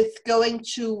 or with going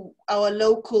to our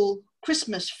local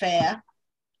Christmas fair,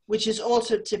 which is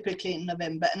also typically in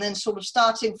November, and then sort of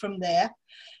starting from there.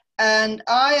 And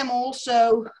I am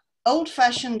also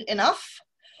old-fashioned enough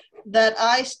that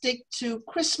I stick to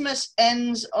Christmas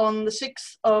ends on the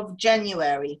 6th of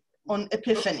January, on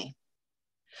Epiphany.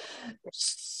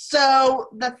 So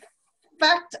the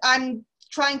fact I'm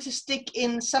trying to stick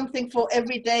in something for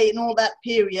every day in all that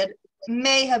period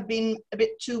may have been a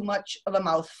bit too much of a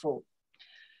mouthful.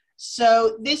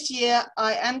 So this year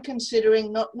I am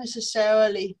considering not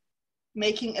necessarily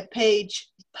making a page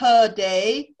per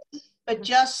day, but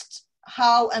just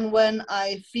how and when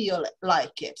I feel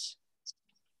like it.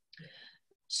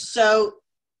 So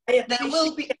I there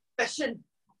will be ambition.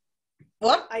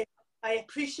 What? I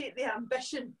appreciate the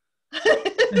ambition.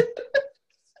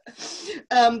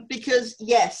 Because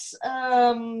yes,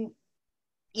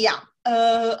 yeah,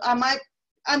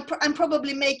 I'm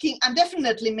probably I'm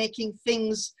definitely making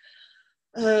things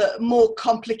more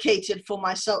complicated for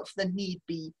myself than need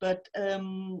be, but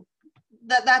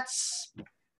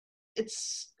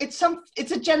it's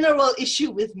a general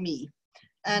issue with me,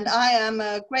 and I am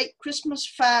a great Christmas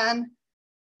fan,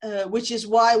 which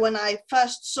is why when I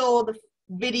first saw the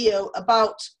video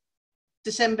about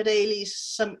December dailies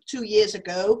some 2 years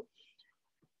ago,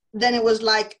 then it was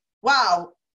like,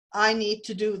 wow, I need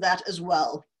to do that as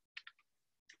well,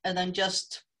 and then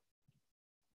just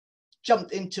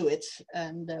jumped into it.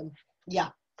 And yeah,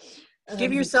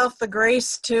 Give yourself the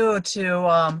grace too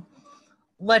to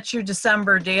let your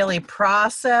December daily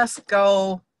process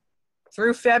go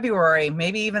through February,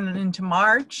 maybe even into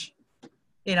March.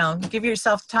 You know, give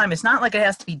yourself time. It's not like it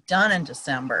has to be done in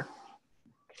December.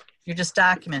 You're just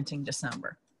documenting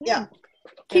December. yeah.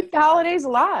 Keep the holidays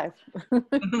alive.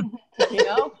 You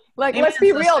know, like, Amen, let's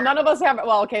be real. sister. None of us have,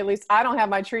 well, okay, at least I don't have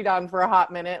my tree done for a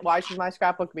hot minute. Why should my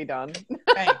scrapbook be done?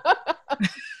 Right.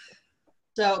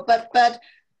 So, but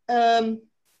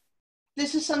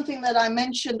this is something that I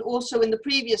mentioned also in the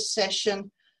previous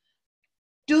session.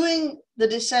 Doing the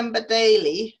December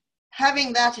daily,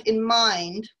 having that in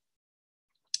mind,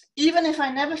 even if I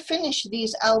never finish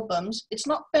these albums, it's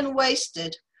not been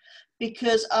wasted,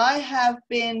 because I have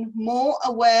been more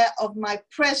aware of my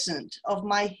present, of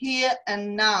my here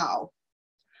and now.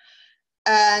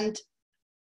 And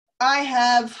I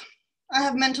have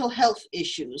mental health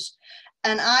issues,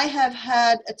 and I have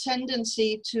had a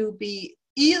tendency to be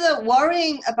either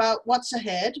worrying about what's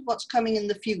ahead, what's coming in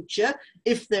the future,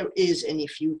 if there is any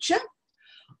future,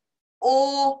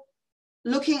 or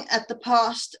looking at the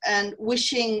past and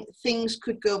wishing things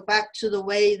could go back to the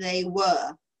way they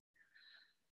were.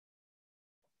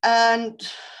 And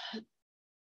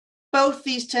both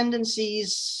these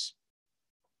tendencies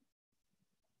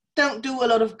don't do a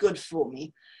lot of good for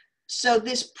me. So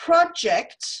this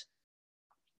project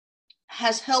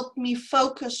has helped me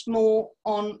focus more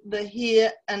on the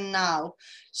here and now.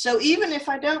 So even if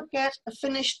I don't get a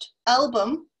finished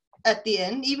album at the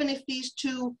end, even if these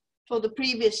two for the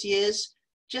previous years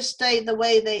just stay the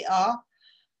way they are,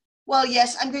 well,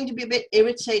 yes, I'm going to be a bit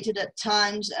irritated at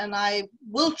times, and I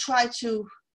will try to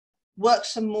work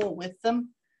some more with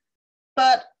them,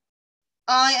 but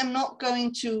I am not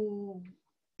going to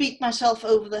beat myself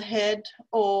over the head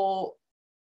or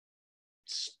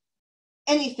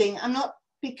anything. I'm not,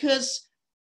 because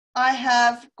I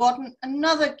have gotten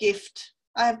another gift.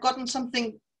 I have gotten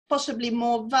something possibly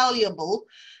more valuable,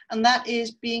 and that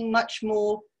is being much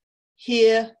more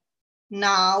here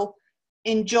now,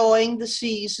 enjoying the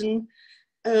season,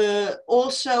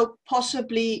 also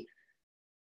possibly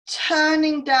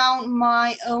turning down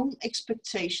my own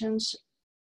expectations.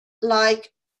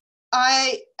 Like,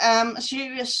 I am a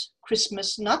serious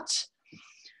Christmas nut,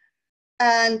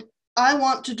 and I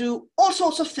want to do all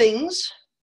sorts of things,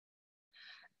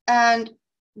 and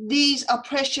these are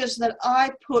pressures that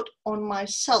I put on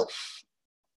myself.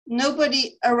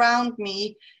 Nobody around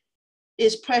me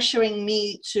is pressuring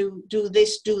me to do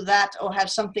this, do that, or have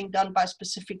something done by a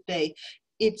specific day.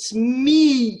 It's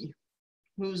me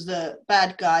who's the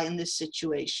bad guy in this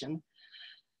situation.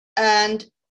 And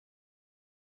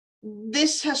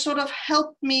this has sort of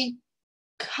helped me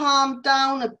calm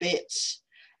down a bit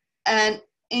and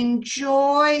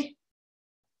enjoy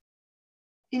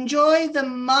the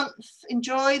month,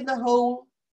 enjoy the whole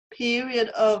period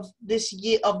of this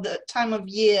year, of the time of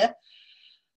year,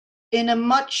 in a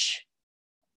much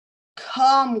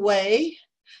calm way.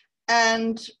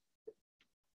 And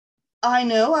I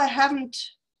know I haven't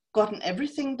gotten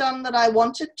everything done that I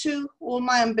wanted to. All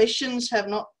my ambitions have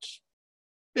not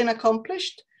been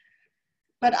accomplished,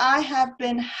 but I have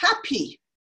been happy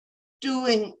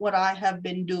doing what I have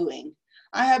been doing.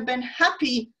 I have been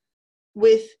happy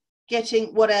with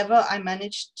getting whatever I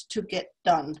managed to get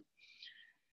done.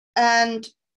 And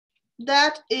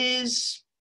that is,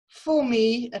 for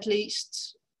me at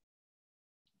least,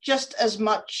 just as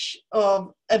much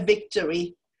of a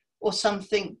victory or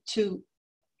something to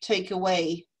take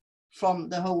away from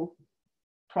the whole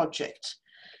project.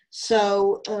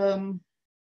 So,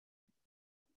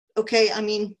 okay, I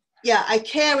mean, yeah, I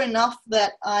care enough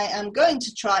that I am going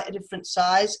to try a different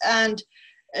size and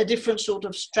a different sort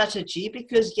of strategy,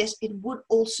 because yes, it would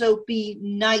also be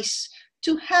nice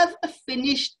to have a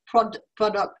finished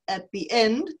product at the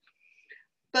end.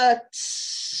 But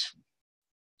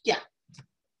yeah,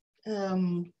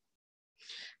 I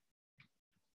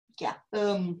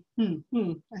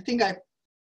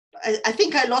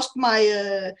think I lost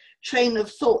my train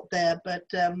of thought there, but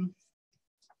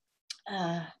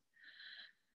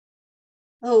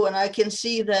oh, and I can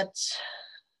see that,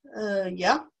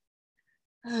 yeah.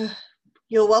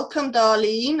 You're welcome,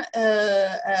 Darlene,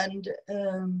 and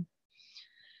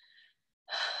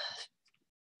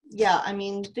yeah, I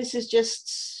mean, this is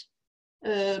just,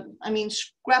 I mean,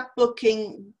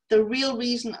 scrapbooking, the real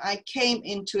reason I came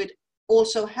into it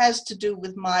also has to do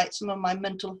with some of my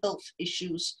mental health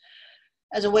issues,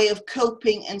 as a way of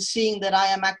coping and seeing that I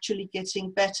am actually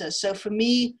getting better. So for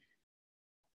me,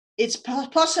 it's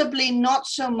possibly not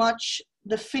so much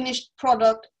the finished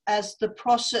product as the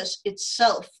process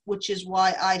itself, which is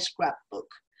why I scrapbook,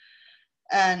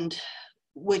 and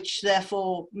which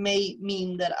therefore may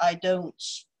mean that I don't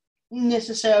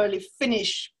necessarily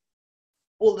finish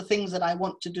all the things that I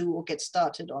want to do or get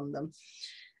started on them.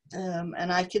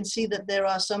 And I can see that there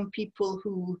are some people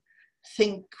who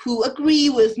agree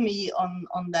with me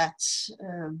on that.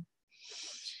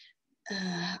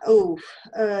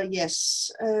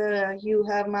 Yes, you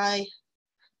have my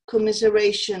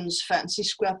commiserations, Fancy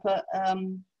Scrapper.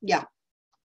 Yeah,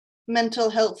 mental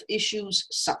health issues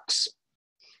sucks.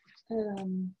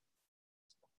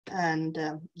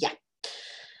 Yeah.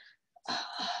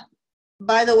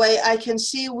 By the way, I can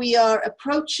see we are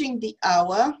approaching the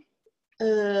hour.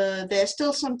 There's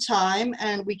still some time,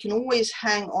 and we can always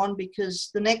hang on because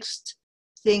the next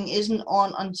thing isn't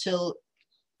on until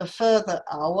a further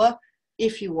hour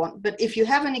if you want. But if you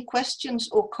have any questions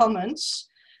or comments,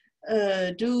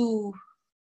 do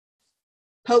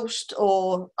post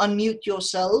or unmute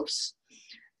yourselves,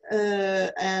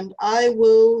 and I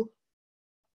will.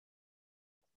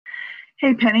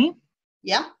 Hey, Penny.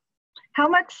 Yeah? How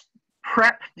much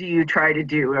prep do you try to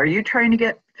do? Are you trying to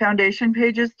get foundation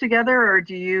pages together, or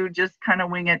do you just kind of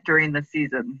wing it during the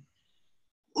season?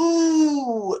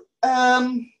 Ooh,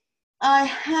 I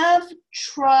have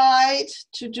tried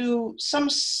to do some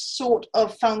sort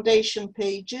of foundation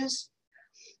pages,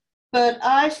 but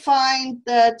I find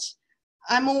that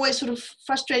I'm always sort of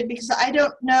frustrated because I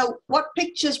don't know what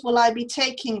pictures will I be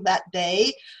taking that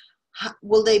day.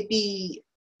 Will they be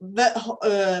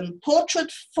the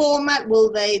portrait format?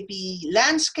 Will they be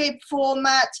landscape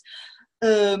format?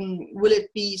 Will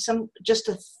it be just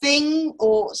a thing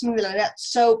or something like that?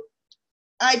 So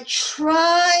I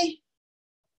try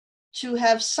to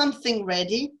have something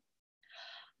ready,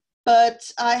 but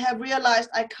I have realized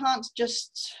I can't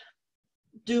just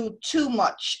do too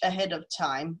much ahead of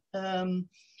time,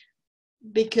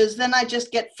 because then I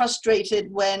just get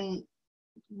frustrated when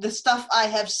the stuff I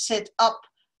have set up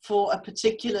for a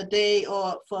particular day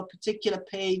or for a particular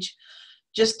page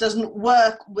just doesn't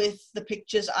work with the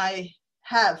pictures I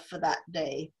have for that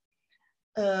day.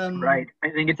 Right. I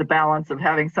think it's a balance of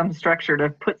having some structure to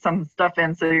put some stuff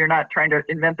in so you're not trying to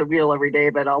invent the wheel every day,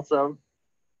 but also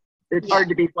it's hard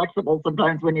to be flexible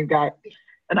sometimes when you've got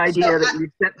an idea that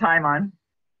you've spent time on.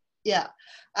 Yeah.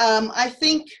 I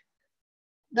think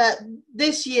that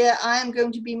this year I'm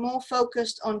going to be more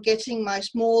focused on getting my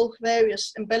small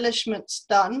various embellishments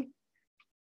done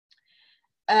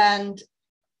and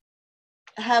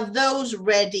have those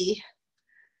ready.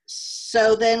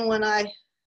 So then when I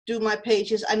do my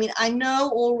pages, I mean, I know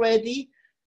already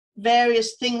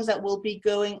various things that will be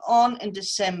going on in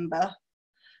December.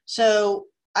 So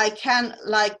I can,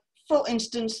 like, for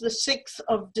instance, the 6th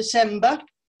of December,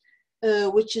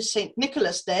 which is St.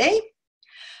 Nicholas Day,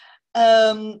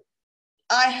 I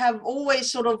have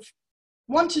always sort of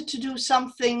wanted to do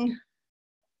something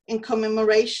in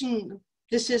commemoration.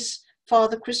 This is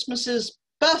Father Christmas's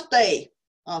birthday,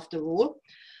 after all.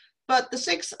 But the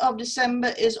 6th of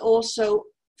December is also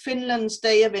Finland's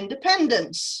Day of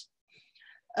Independence.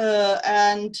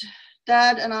 And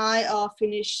Dad and I are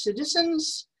Finnish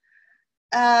citizens.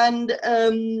 And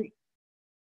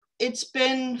it's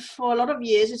been, for a lot of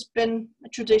years, it's been a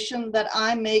tradition that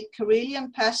I make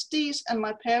Karelian pasties and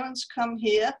my parents come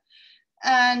here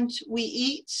and we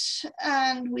eat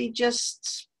and we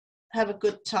just have a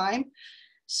good time.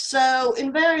 So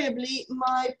invariably,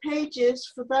 my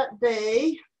pages for that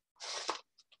day,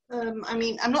 I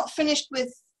mean, I'm not finished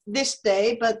with this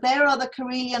day, but there are the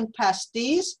Karelian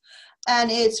pasties,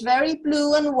 and it's very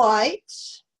blue and white.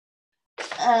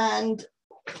 And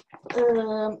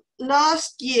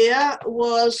last year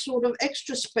was sort of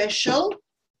extra special,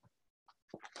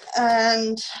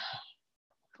 and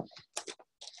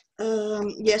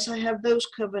yes, I have those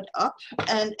covered up,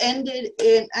 and ended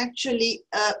in actually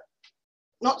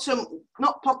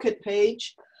not pocket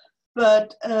page,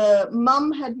 but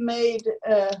Mum had made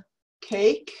a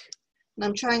cake, and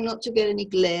I'm trying not to get any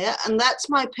glare, and that's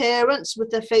my parents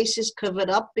with their faces covered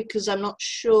up because I'm not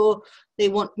sure they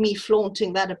want me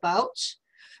flaunting that about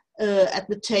at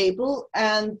the table.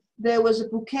 And there was a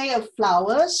bouquet of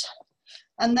flowers,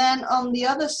 and then on the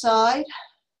other side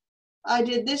I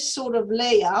did this sort of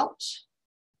layout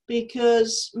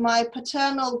because my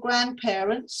paternal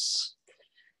grandparents,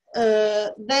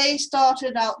 they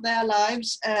started out their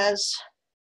lives as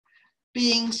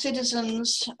being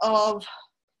citizens of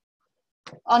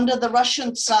under the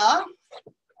Russian Tsar,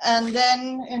 and then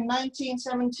in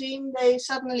 1917 they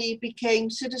suddenly became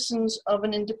citizens of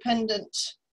an independent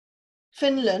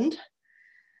Finland.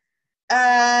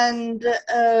 And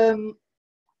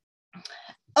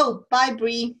oh, bye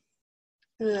Bree.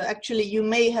 Actually, you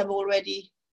may have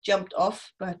already jumped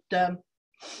off, but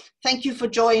thank you for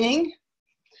joining.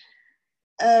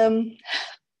 And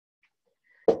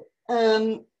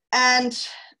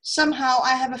somehow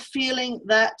I have a feeling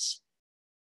that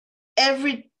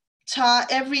every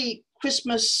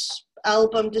Christmas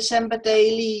album, December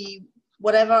Daily,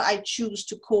 whatever I choose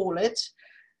to call it,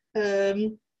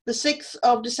 the 6th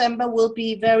of December will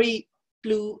be very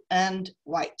blue and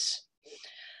white.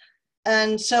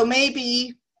 And so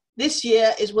maybe this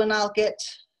year is when I'll get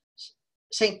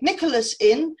St. Nicholas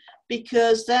in,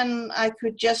 because then I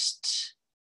could just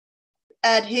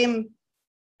add him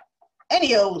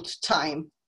any old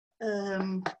time.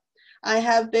 I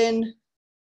have been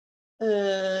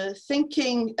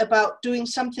thinking about doing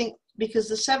something, because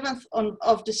the 7th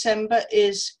of December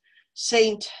is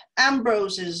St.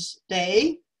 Ambrose's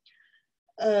Day.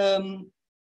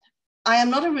 I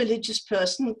am not a religious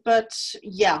person, but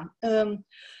yeah.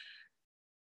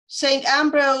 St.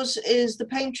 Ambrose is the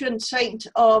patron saint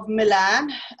of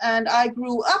Milan, and I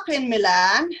grew up in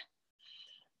Milan.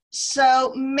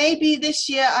 So maybe this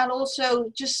year I'll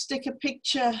also just stick a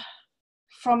picture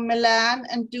from Milan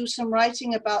and do some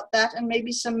writing about that, and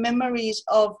maybe some memories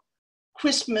of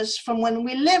Christmas from when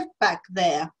we lived back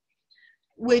there,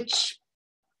 which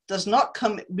does not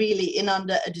come really in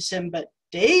under a December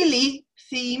Daily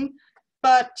theme,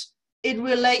 but it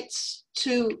relates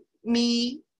to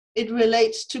me, it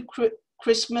relates to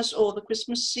Christmas or the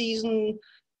Christmas season,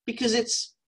 because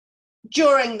it's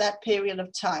during that period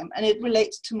of time and it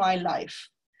relates to my life.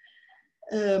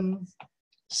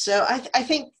 So I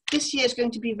think this year is going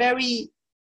to be very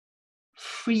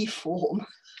free form.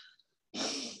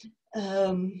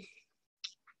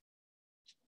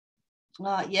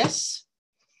 Yes.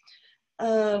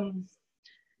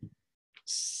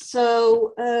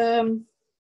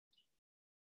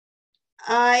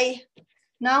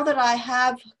 Now that I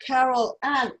have Carol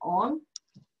Ann on,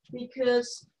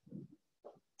 because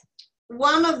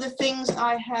one of the things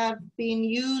I have been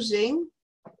using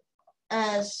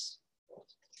as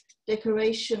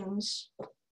decorations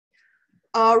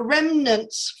are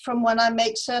remnants from when I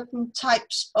make certain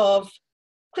types of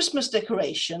Christmas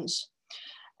decorations.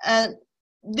 And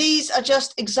these are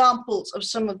just examples of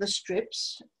some of the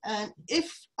strips. And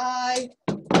if I,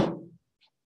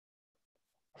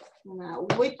 now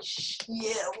which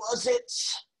year was it?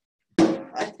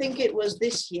 I think it was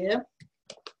this year.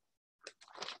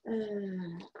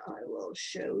 I will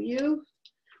show you.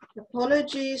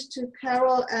 Apologies to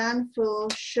Carol Ann for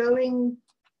showing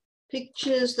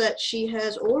pictures that she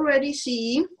has already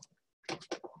seen.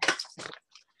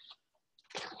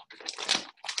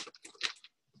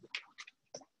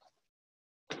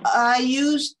 I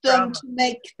used them to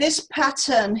make this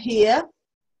pattern here.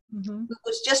 Mm-hmm. It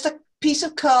was just a piece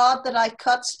of card that I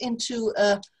cut into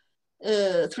a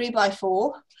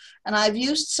 3x4, and I've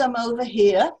used some over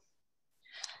here.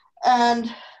 And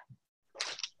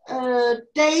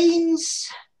Danes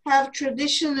have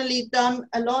traditionally done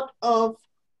a lot of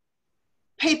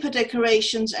paper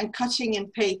decorations and cutting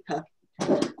in paper.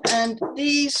 And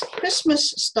these Christmas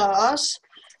stars,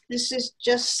 this is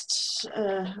just,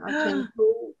 I can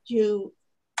hold you.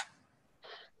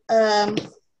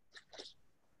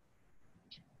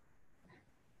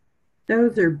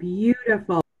 Those are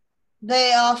beautiful.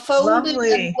 They are folded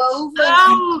Lovely. and woven.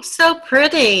 Oh, so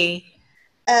pretty.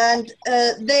 And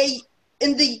they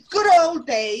in the good old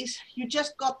days, you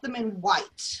just got them in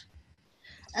white.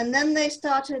 And then they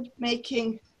started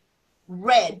making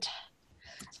red.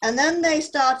 And then they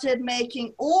started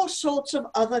making all sorts of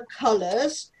other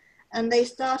colors. And they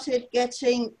started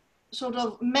getting sort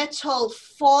of metal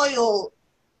foil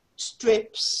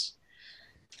strips.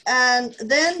 And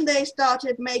then they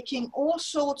started making all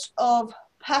sorts of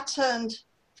patterned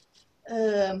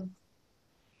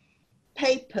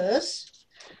papers.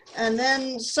 And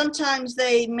then sometimes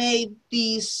they made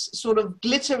these sort of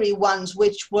glittery ones,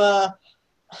 which were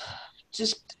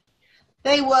just,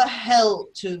 they were hell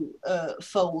to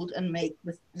fold and make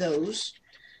with those.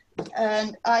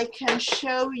 And I can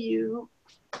show you.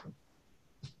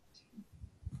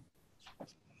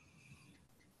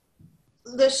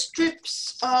 The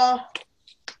strips are,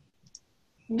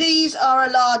 these are a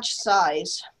large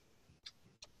size.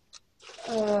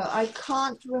 I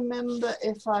can't remember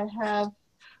if I have,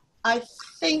 I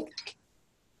think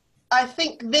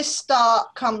this star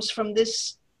comes from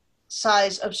this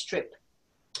size of strip.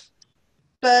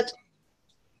 But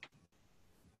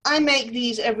I make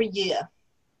these every year.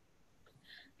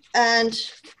 And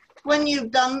when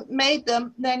you've made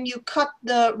them, then you cut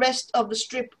the rest of the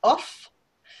strip off,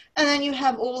 and then you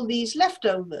have all these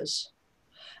leftovers.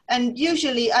 And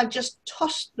usually I've just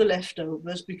tossed the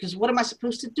leftovers because what am I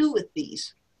supposed to do with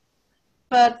these?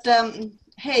 But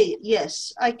hey,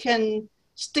 yes, I can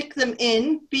stick them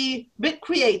in, be a bit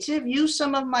creative, use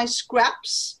some of my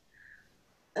scraps,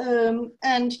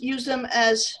 and use them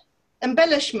as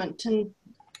embellishment and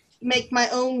make my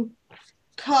own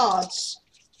cards.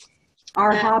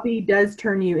 Our hobby does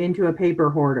turn you into a paper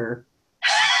hoarder.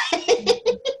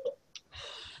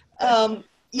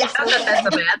 Yes, Not that that's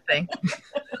a bad thing.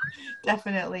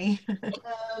 Definitely.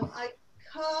 I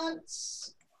can't.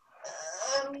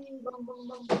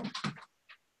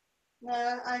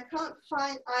 No, I can't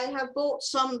find. I have bought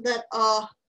some that are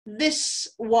this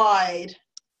wide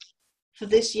for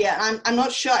this year. I'm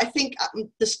not sure. I think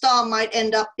the star might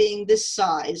end up being this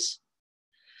size.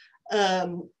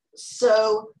 But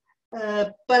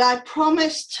I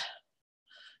promised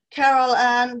Carol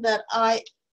Ann that I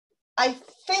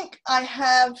think I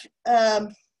have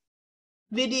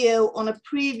video on a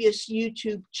previous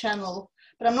YouTube channel,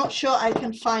 but I'm not sure I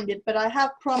can find it. But I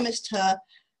have promised her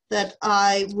that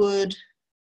I would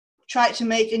try to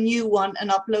make a new one and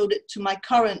upload it to my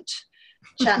current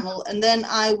channel, and then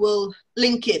I will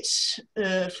link it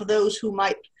for those who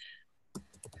might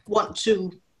want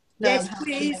to learn how to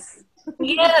make it.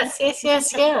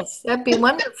 Yes. That'd be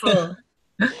wonderful.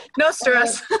 No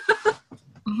stress.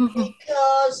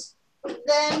 Because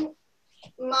then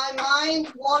my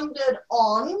mind wandered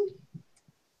on.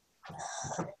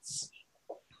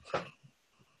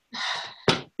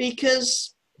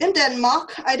 Because in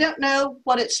Denmark, I don't know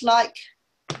what it's like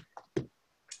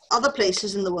other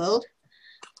places in the world.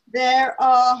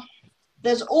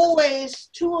 There's always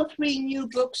 2 or 3 new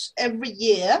books every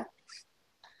year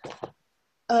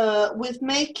with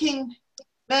making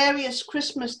various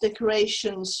Christmas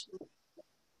decorations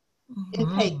in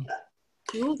paper.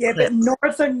 Yeah, but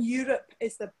Northern Europe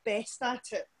is the best at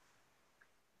it.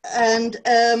 And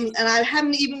I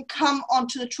haven't even come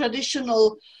onto the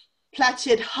traditional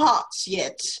plaited hearts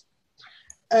yet.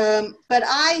 But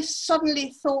I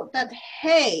suddenly thought that,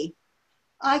 hey,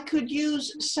 I could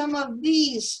use some of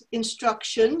these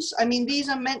instructions. I mean, these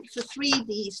are meant for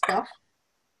 3D stuff.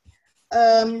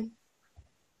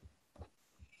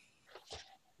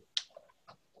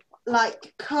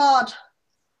 Like cards,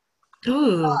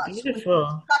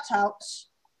 beautiful. Cutouts.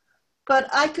 But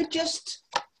I could just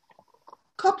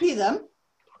copy them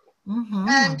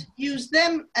and use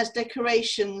them as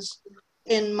decorations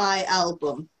in my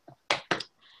album.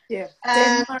 Yeah.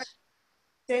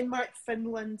 Denmark,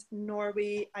 Finland,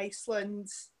 Norway, Iceland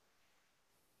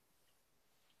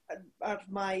are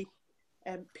my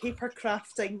paper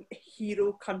crafting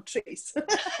hero countries.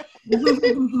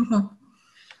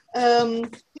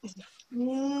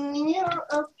 Yeah,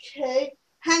 okay.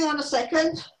 Hang on a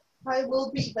second. I will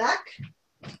be back.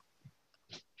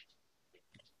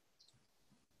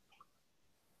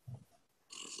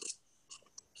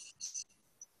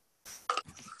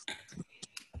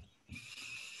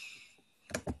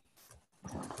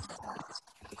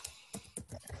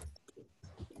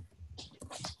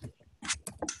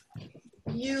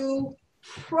 You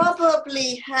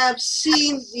probably have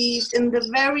seen these in the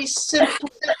very simple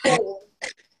form,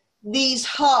 these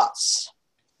hearts.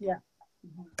 Yeah.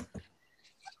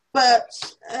 But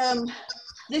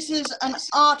this is an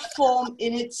art form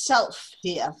in itself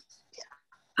here.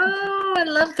 Oh, I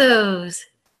love those.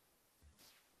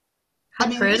 I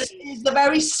mean, this is the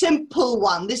very simple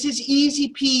one. This is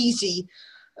easy peasy.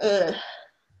 I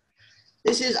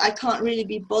can't really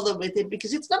be bothered with it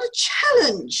because it's not a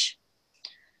challenge.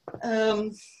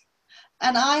 And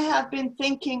I have been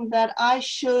thinking that I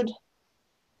should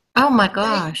Oh my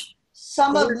gosh.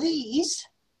 some of these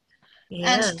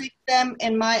and stick them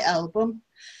in my album,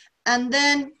 and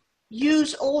then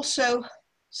use also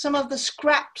some of the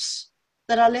scraps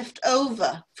that are left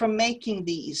over from making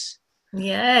these.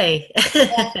 Yay.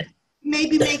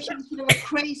 Maybe making sort of a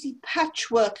crazy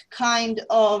patchwork kind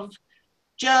of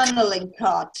journaling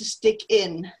card to stick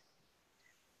in.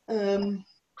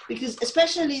 Because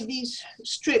especially these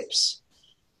strips,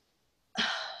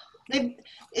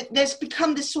 there's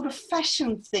become this sort of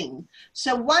fashion thing.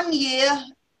 So one year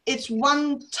it's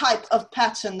one type of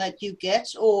pattern that you get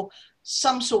or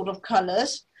some sort of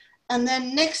colors. And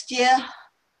then next year,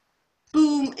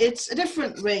 boom, it's a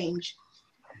different range.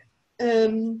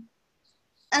 And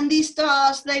these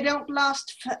stars, they don't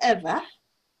last forever,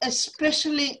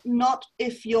 especially not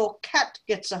if your cat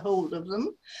gets a hold of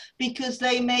them, because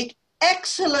they make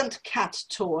excellent cat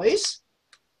toys.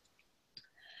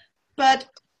 But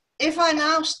if I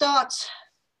now start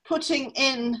putting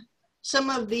in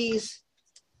some of these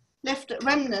left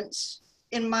remnants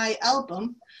in my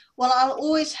album, well, I'll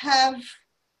always have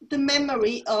the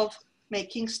memory of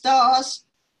making stars,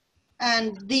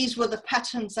 and these were the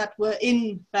patterns that were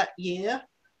in that year,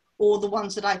 or the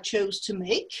ones that I chose to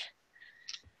make.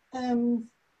 And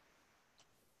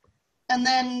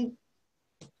then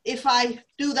if I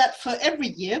do that for every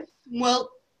year, well,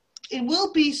 it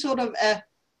will be sort of a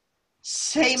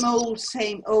same old,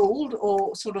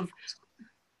 or sort of,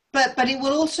 but it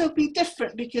will also be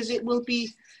different because it will be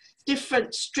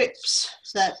different strips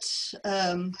that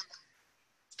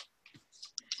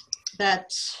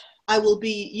I will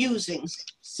be using.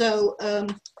 So,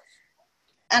 and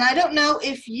I don't know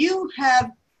if you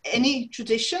have any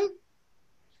tradition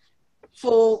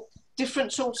for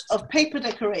different sorts of paper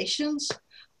decorations,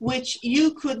 which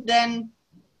you could then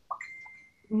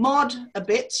mod a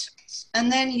bit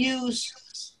and then use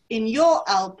in your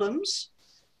albums,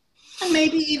 and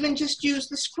maybe even just use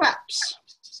the scraps.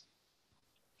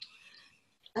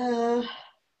 I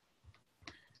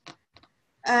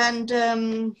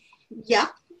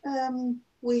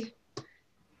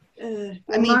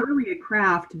mean, not really a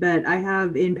craft, but I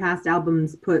have in past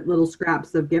albums put little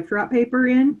scraps of gift wrap paper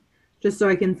in, just so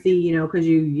I can see, you know, because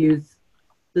you use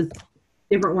the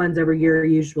different ones every year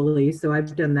usually, so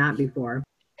I've done that before.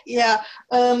 Yeah,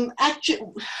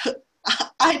 actually,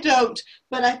 I don't,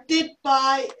 but I did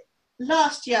buy,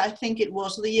 last year I think it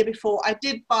was, or the year before, I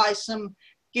did buy some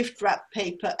gift wrap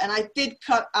paper, and I did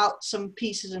cut out some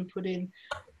pieces and put in.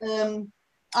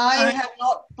 I have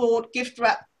not bought gift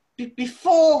wrap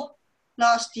before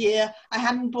last year. I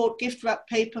hadn't bought gift wrap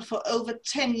paper for over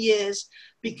 10 years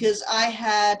because I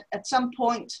had at some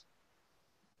point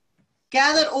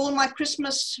gathered all my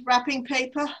Christmas wrapping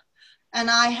paper, and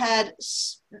I had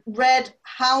read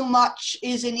how much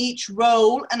is in each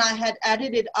roll, and I had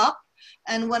added it up.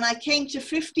 And when I came to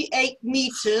 58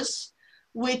 meters,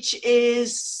 which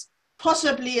is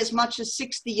possibly as much as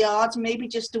 60 yards, maybe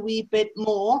just a wee bit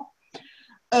more,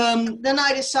 then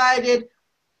I decided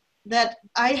that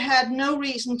I had no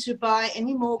reason to buy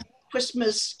any more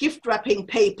Christmas gift wrapping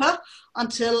paper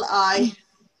until I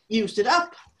used it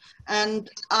up. And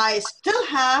I still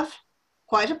have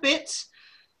quite a bit.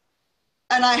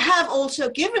 And I have also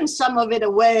given some of it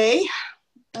away.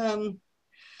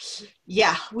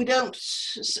 Yeah, we don't,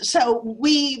 so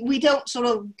we don't sort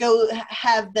of go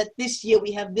have that this year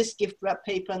we have this gift wrap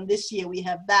paper and this year we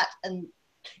have that, and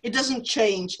it doesn't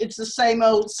change. It's the same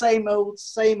old, same old,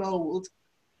 same old.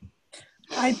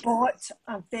 I bought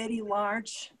a very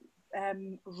large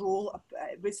roll.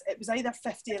 It was either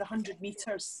 50 or 100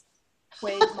 meters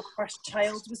when my first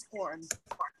child was born.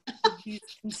 I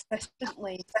used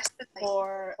consistently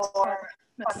for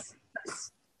Christmas.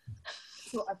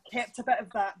 So I've kept a bit of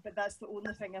that, but that's the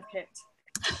only thing I've kept.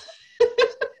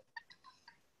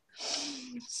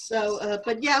 So,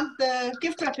 but yeah, the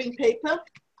gift wrapping paper,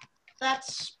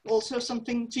 that's also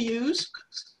something to use.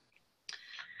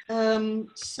 And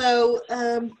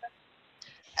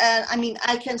I mean,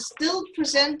 I can still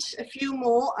present a few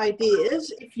more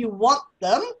ideas if you want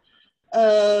them.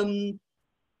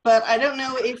 But I don't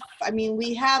know if, I mean,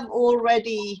 we have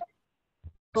already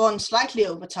gone slightly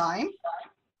over time.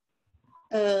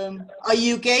 Are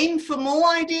you game for more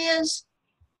ideas?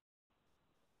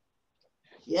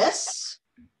 Yes,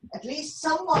 at least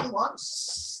someone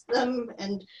wants them.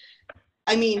 And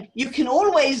I mean, you can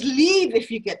always leave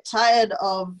if you get tired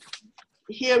of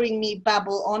hearing me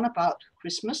babble on about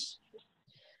Christmas.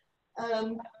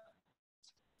 a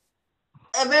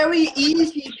very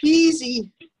easy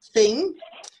peasy thing.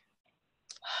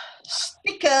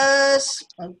 Stickers,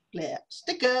 oh, Claire,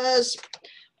 stickers,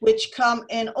 which come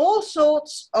in all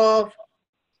sorts of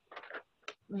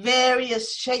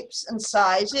various shapes and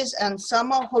sizes, and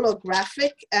some are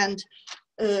holographic and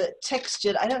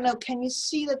textured. I don't know, can you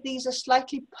see that these are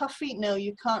slightly puffy? No,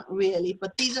 you can't really,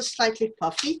 but these are slightly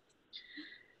puffy.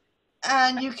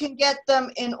 And you can get them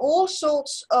in all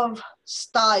sorts of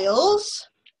styles.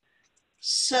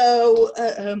 So,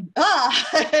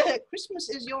 Christmas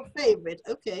is your favorite.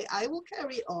 Okay, I will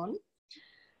carry on.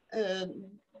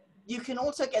 You can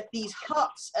also get these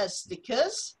hearts as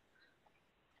stickers.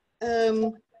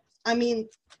 I mean,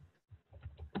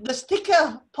 the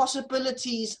sticker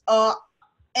possibilities are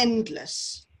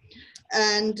endless.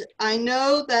 And I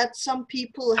know that some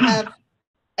people have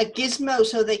a gizmo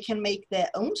so they can make their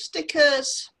own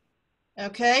stickers.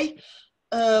 Okay.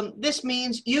 This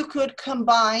means you could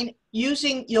combine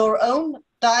using your own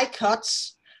die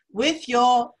cuts with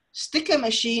your sticker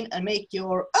machine and make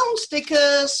your own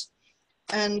stickers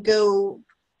and go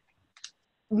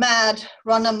mad,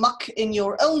 run amok in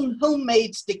your own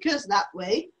homemade stickers that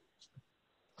way.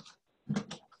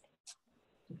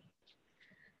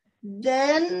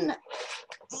 Then,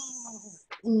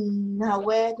 now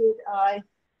where did I?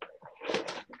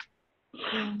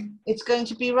 It's going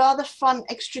to be rather fun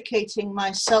extricating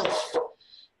myself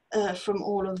from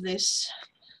all of this.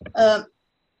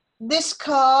 This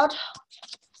card,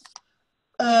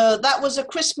 that was a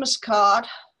Christmas card,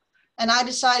 and I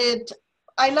decided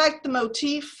I liked the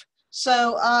motif,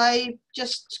 so I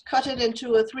just cut it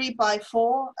into a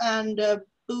 3x4 and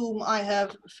boom, I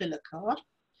have a filler card.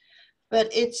 But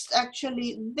it's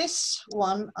actually this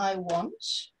one I want.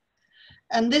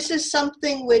 And this is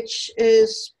something which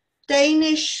is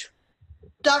Danish,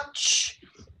 Dutch.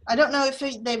 I don't know if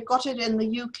they've got it in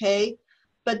the UK,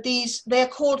 but they're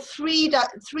called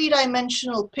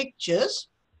three-dimensional pictures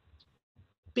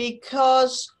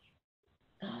because,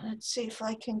 let's see if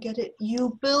I can get it.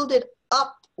 You build it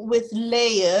up with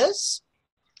layers.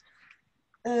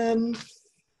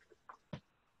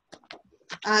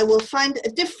 I will find a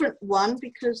different one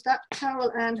because that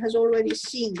Carol Ann has already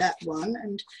seen that one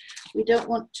and we don't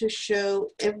want to show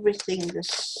everything the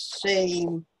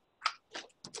same.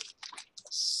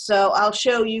 So I'll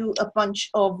show you a bunch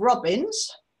of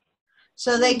robins.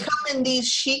 So they come in these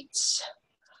sheets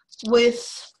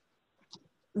with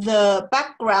the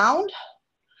background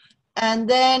and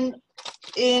then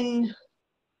in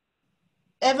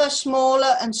ever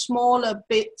smaller and smaller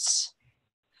bits,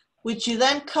 which you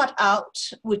then cut out,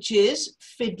 which is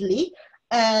fiddly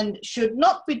and should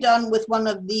not be done with one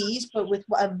of these, but with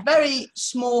a very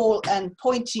small and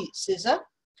pointy scissor.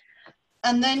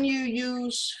 And then you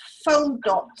use foam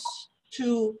dots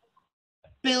to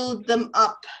build them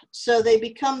up. So they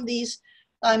become these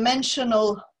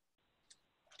dimensional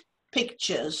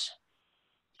pictures.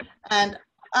 And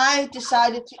I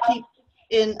decided to keep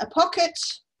in a pocket,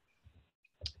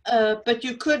 but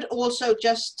you could also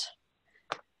just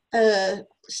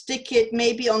stick it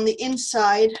maybe on the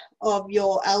inside of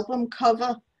your album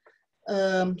cover,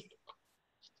 and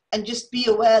just be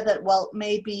aware that, well,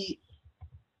 maybe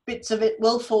bits of it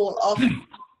will fall off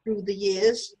through the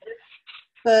years.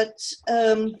 But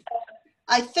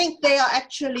I think they are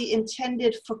actually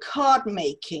intended for card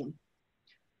making.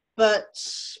 But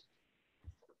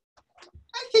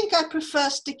I think I prefer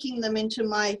sticking them into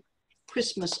my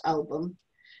Christmas album.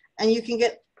 And you can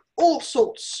get all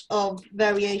sorts of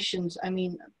variations. I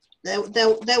mean, there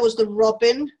was the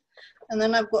robin, and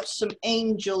then I've got some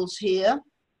angels here.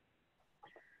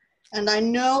 And I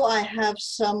know I have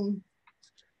some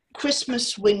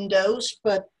Christmas windows,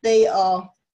 but they are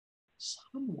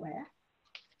somewhere.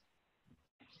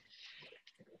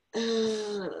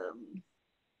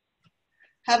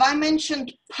 Have I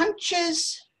mentioned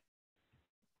punches?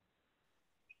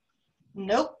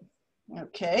 Nope.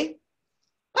 Okay.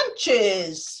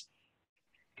 Punches.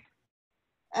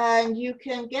 And you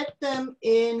can get them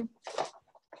in,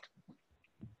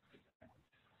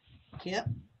 yeah,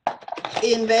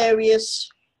 in various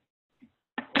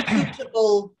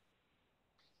suitable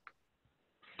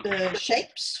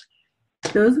shapes.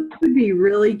 Those would be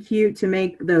really cute to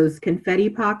make those confetti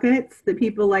pockets that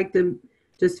people like to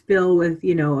just fill with,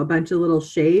 you know, a bunch of little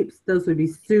shapes. Those would be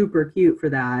super cute for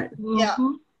that. Yeah.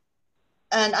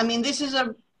 And I mean, this is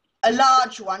a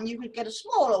large one. You could get a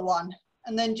smaller one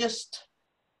and then just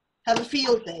have a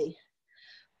field day.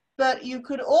 But you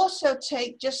could also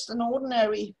take just an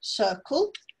ordinary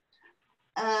circle.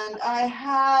 And I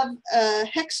have a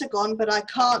hexagon, but I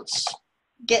can't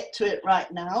get to it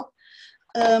right now.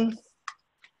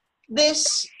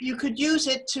 this, you could use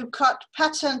it to cut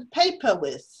patterned paper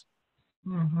with,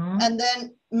 and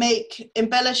then make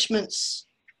embellishments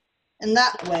in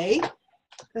that way.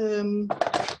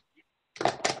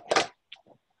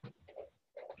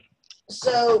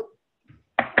 So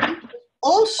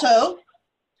also,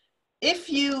 if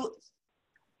you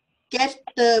get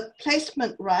the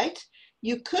placement right,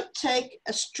 you could take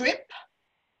a strip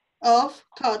of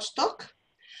cardstock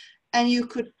and you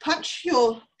could punch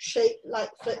your shape,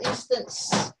 like for instance,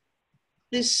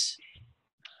 this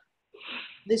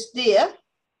deer.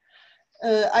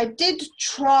 I did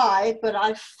try, but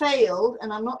I failed,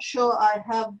 and I'm not sure I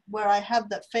have where I have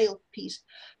that failed piece.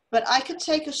 But I could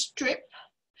take a strip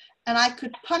and I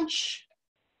could punch,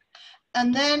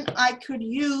 and then I could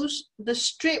use the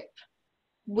strip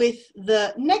with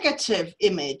the negative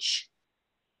image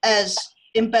as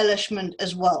embellishment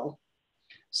as well.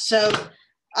 So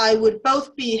I would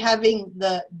both be having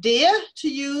the deer to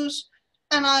use,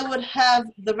 and I would have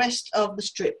the rest of the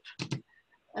strip.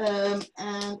 And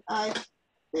I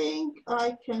think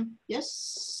I can,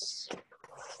 yes,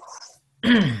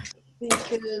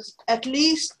 because at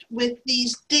least with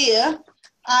these deer,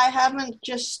 I haven't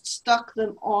just stuck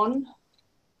them on.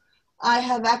 I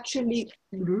have actually,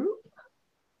 no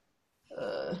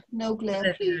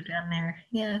glare, please. Down there,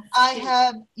 yeah. I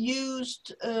have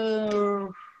used,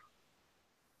 hang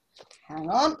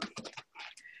on,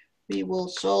 we will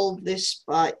solve this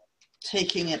by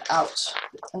taking it out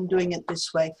and doing it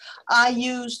this way. I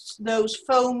used those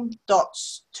foam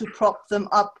dots to prop them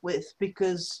up with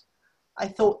because I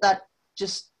thought that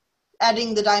just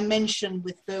adding the dimension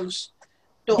with those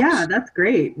dots. Yeah, that's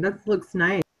great. That looks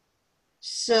nice.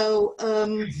 So,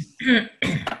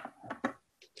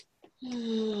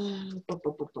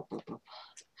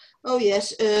 oh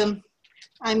yes,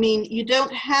 I mean, you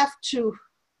don't have to,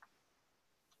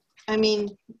 I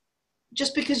mean,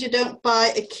 just because you don't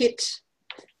buy a kit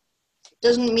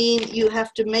doesn't mean you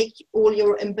have to make all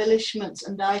your embellishments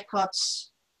and die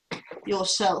cuts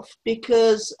yourself,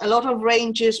 because a lot of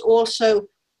ranges also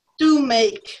do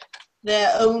make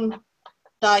their own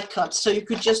die cuts. So you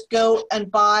could just go and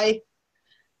buy,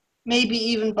 maybe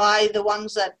even buy the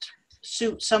ones that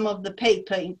suit some of the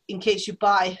paper in case you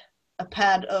buy a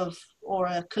pad of or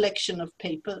a collection of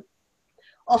paper.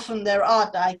 Often there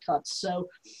are die cuts. So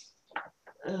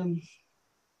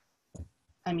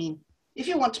I mean, if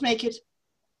you want to make it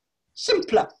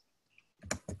simpler,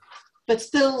 but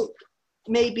still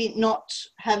maybe not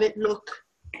have it look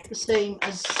the same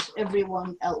as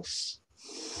everyone else.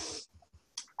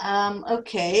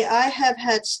 Okay, I have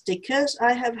had stickers,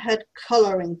 I have had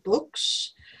coloring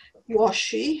books,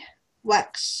 washi,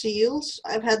 wax seals,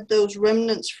 I've had those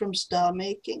remnants from star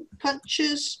making,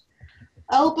 punches,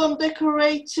 album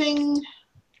decorating.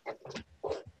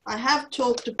 I have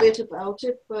talked a bit about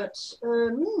it, but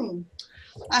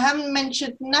I haven't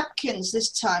mentioned napkins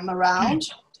this time around.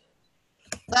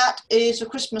 That is a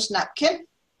Christmas napkin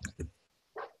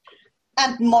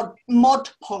and Mod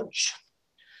Podge.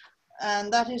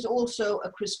 And that is also a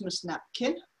Christmas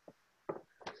napkin.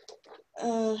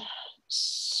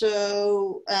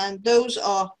 And those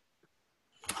are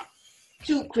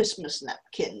 2 Christmas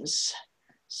napkins.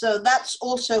 So that's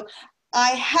also,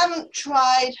 I haven't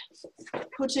tried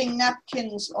putting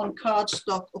napkins on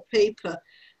cardstock or paper.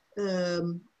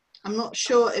 I'm not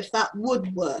sure if that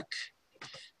would work.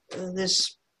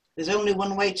 There's only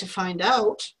one way to find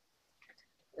out.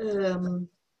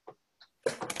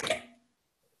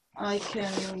 I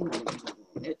can,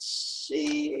 let's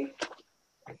see.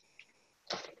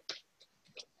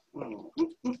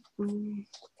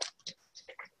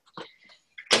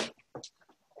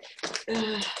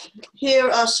 Here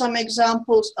are some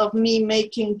examples of me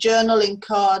making journaling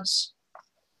cards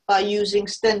by using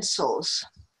stencils,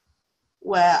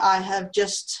 where I have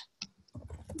just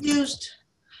used,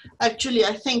 actually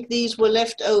I think these were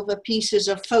leftover pieces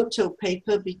of photo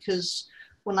paper, because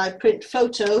when I print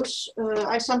photos,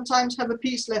 I sometimes have a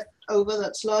piece left over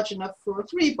that's large enough for a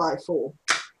 3x4.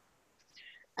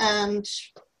 And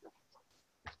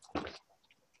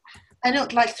I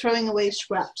don't like throwing away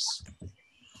scraps.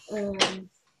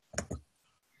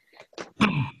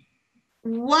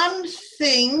 One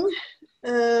thing,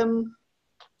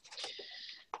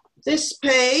 this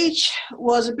page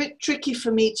was a bit tricky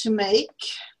for me to make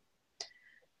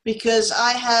because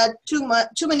I had too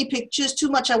many pictures, too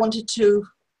much I wanted to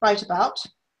write about.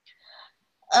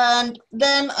 And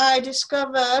then I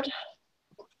discovered,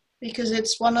 because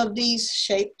it's one of these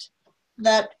shaped,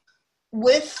 that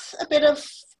with a bit of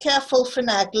careful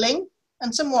finagling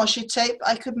and some washi tape,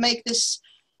 I could make this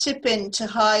tip in to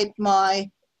hide my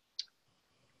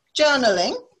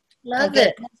journaling. Love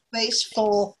it. Space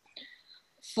for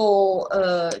for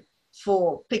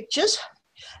pictures.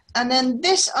 And then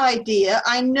this idea,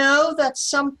 I know that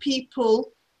some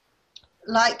people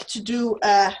like to do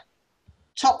a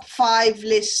top 5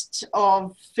 list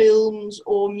of films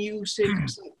or music or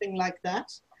something like that.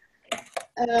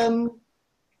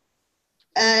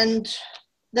 And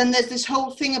then there's this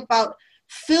whole thing about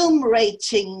film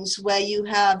ratings where you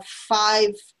have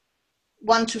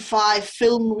 1 to 5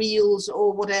 film reels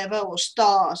or whatever, or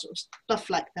stars or stuff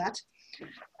like that.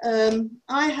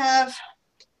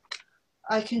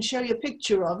 I can show you a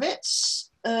picture of it.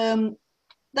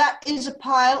 That is a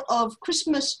pile of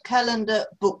Christmas calendar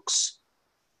books,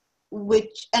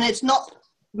 and it's not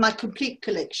my complete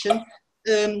collection.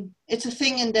 It's a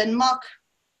thing in Denmark.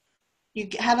 You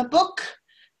have a book,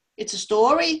 it's a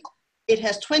story, it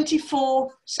has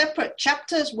 24 separate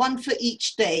chapters, one for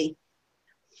each day.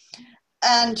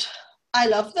 And I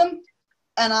love them,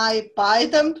 and I buy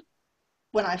them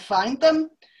when I find them.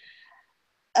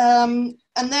 And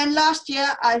then last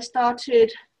year I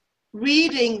started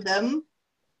reading them.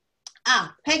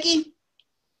 Peggy,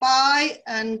 bye,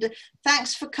 and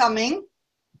thanks for coming.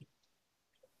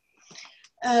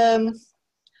 But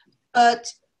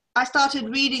I started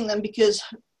reading them because,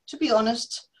 to be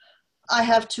honest, I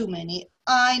have too many.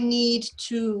 I need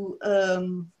to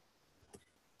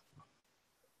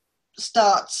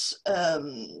start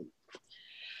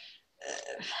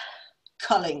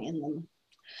culling in them.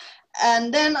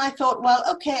 And then I thought, well,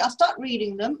 okay, I'll start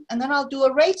reading them, and then I'll do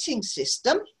a rating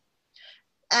system.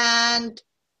 And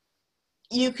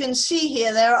you can see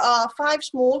here there are 5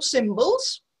 small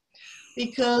symbols,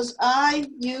 because I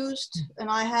used, and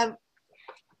I have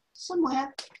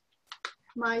somewhere,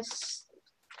 my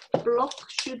block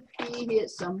should be here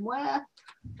somewhere.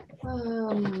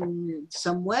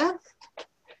 Somewhere.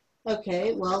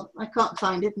 Okay, well, I can't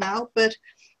find it now, but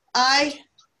I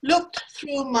looked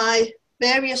through my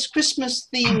various Christmas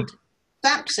themed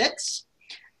stamp sets,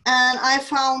 and I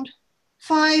found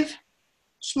 5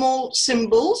 small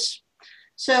symbols.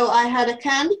 So I had a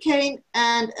candy cane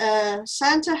and a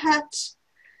Santa hat,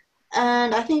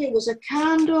 and I think it was a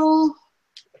candle.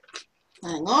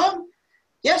 Hang on.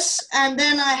 Yes, and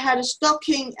then I had a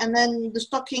stocking, and then the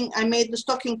stocking, I made the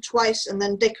stocking twice and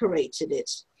then decorated it.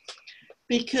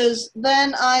 Because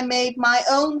then I made my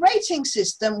own rating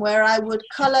system where I would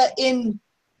color in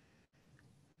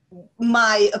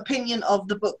my opinion of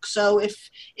the book. So if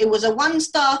it was a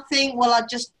 1-star thing, well, I'd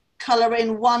just color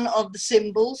in one of the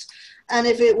symbols. And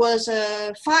if it was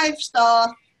a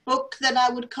 5-star book, then I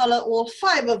would color all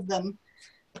 5 of them.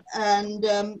 And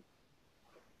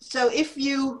so if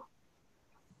you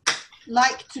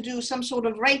like to do some sort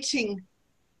of rating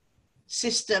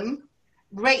system,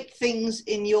 rate things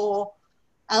in your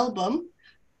album,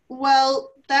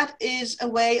 well, that is a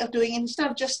way of doing it. Instead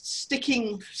of just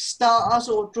sticking stars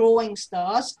or drawing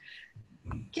stars,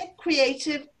 get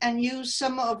creative and use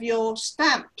some of your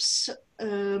stamps.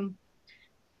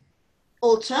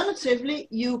 Alternatively,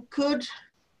 you could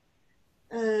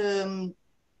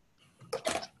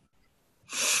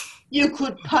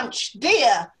punch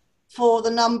dear for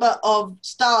the number of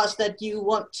stars that you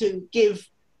want to give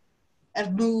a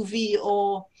movie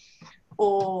or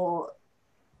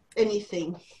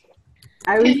anything.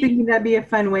 I was thinking that'd be a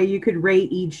fun way you could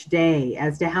rate each day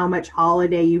as to how much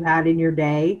holiday you had in your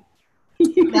day.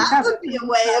 That would be a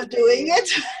way of doing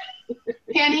it.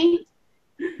 Penny,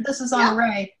 this is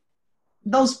Ray.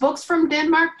 Those books from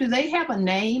Denmark, do they have a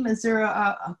name? Is there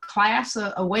a class,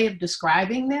 a way of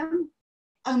describing them?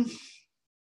 I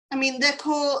mean, they're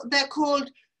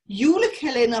called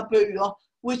julekalenderbøger,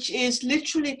 which is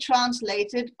literally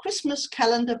translated Christmas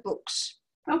calendar books.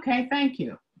 Okay, thank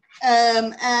you.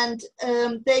 And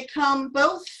they come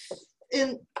both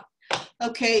in,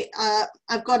 okay,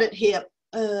 I've got it here.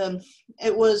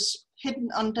 It was hidden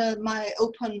under my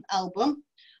open album,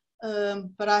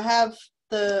 but I have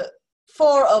the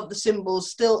 4 of the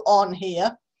symbols still on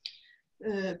here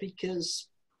because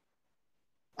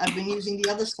I've been using the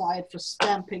other side for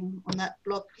stamping on that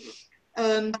block.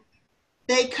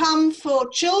 They come for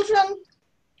children,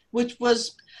 which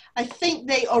was, I think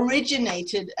they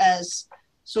originated as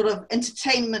sort of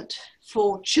entertainment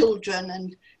for children,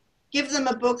 and give them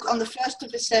a book on the 1st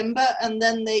of December and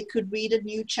then they could read a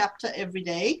new chapter every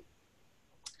day.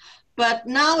 But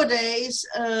nowadays,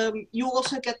 you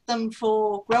also get them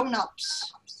for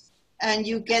grown-ups, and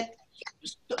you get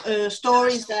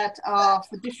stories that are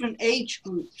for different age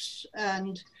groups.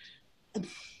 And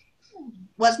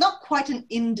well, it's not quite an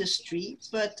industry,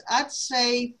 but I'd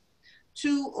say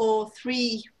 2 or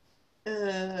 3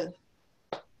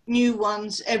 new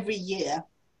ones every year.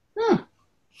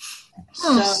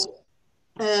 So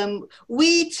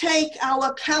We take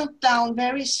our countdown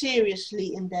very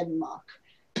seriously in Denmark.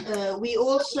 We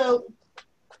also,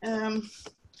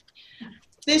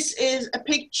 this is a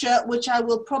picture which I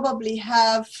will probably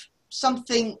have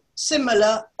something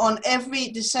similar on every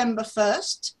December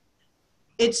 1st.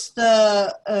 It's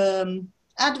the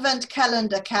Advent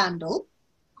calendar candle,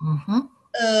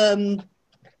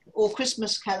 or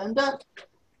Christmas calendar.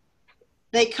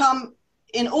 They come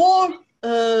in all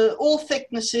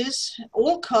thicknesses,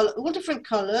 all different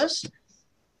colors.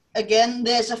 Again,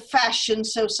 there's a fashion,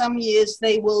 so some years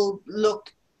they will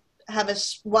have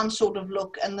one sort of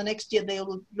look, and the next year they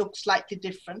will look slightly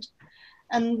different.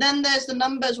 And then there's the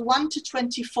numbers 1 to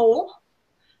 24,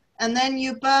 and then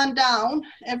you burn down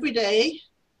every day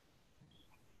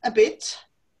a bit,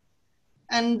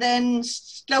 and then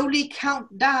slowly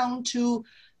count down to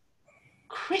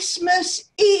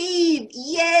Christmas Eve.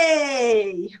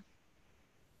 Yay!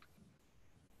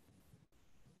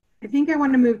 I think I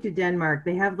want to move to Denmark.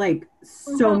 They have like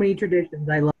so many traditions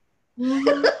I love.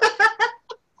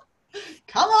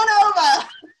 Come on over.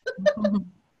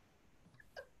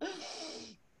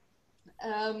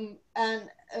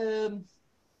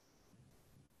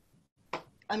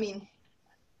 I mean,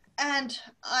 and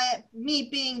me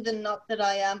being the nut that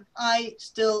I am, I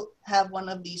still have one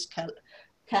of these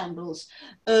candles.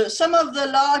 Some of the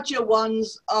larger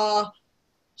ones are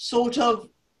sort of,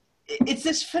 it's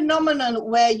this phenomenon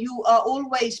where you are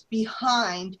always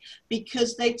behind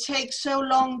because they take so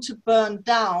long to burn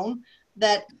down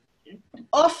that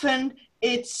often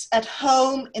it's at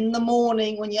home in the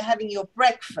morning when you're having your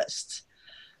breakfast.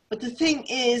 But the thing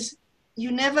is, you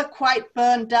never quite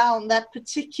burn down that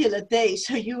particular day,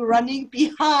 so you're running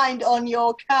behind on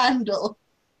your candle.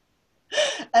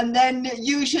 And then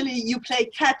usually you play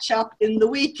catch up in the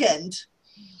weekend.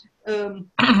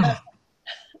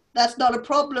 That's not a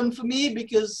problem for me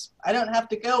because I don't have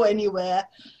to go anywhere,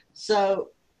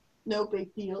 so no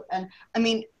big deal. And I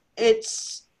mean,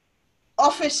 it's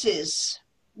offices,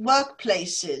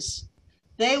 workplaces,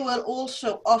 they will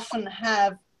also often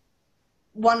have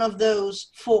one of those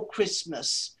for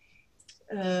Christmas.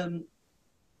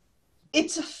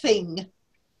 It's a thing.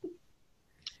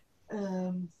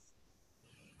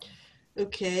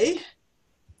 Okay,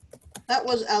 that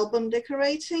was album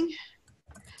decorating.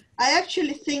 I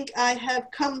actually think I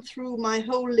have come through my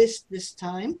whole list this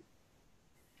time.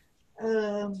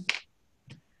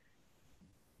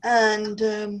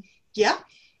 Yeah,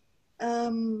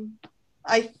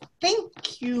 I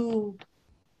think you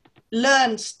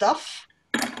learned stuff.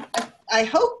 I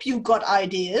hope you got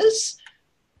ideas.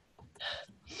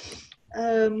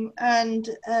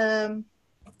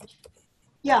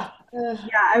 Yeah.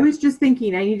 I was just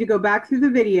thinking I need to go back through the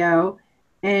video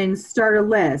and start a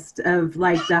list of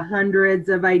like the hundreds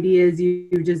of ideas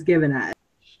you've just given us.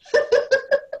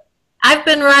 I've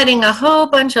been writing a whole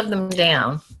bunch of them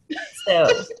down. So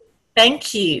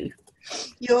thank you.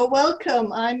 You're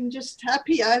welcome. I'm just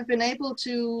happy I've been able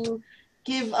to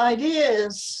give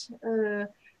ideas.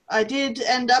 I did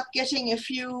end up getting a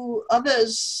few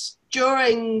others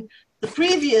during the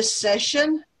previous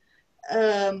session.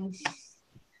 I'm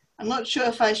not sure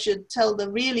if I should tell the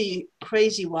really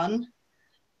crazy one.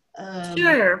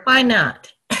 Sure, why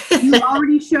not? You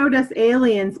already showed us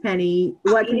aliens, Penny.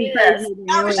 What can you Yes. say?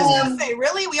 I was just gonna say,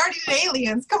 really? We already did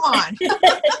aliens. Come on.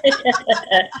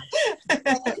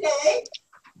 Okay.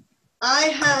 I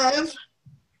have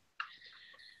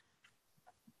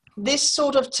this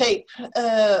sort of tape.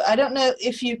 I don't know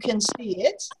if you can see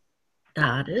it.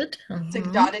 Dotted. It's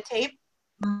like dotted tape.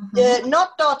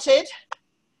 Not dotted.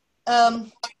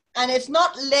 And it's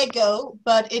not Lego,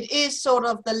 but it is sort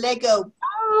of the Lego.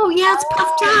 Oh, yeah, it's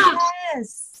puffed up.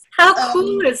 Yes. How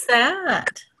cool is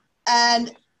that?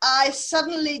 And I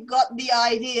suddenly got the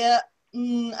idea,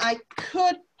 I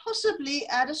could possibly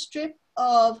add a strip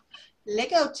of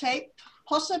Lego tape,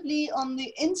 possibly on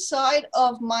the inside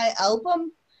of my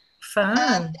album.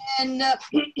 Fun. And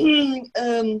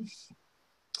then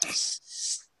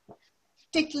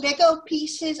stick Lego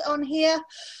pieces on here.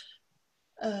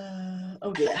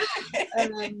 Oh dear.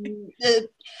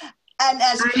 And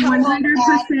as I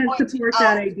 100% support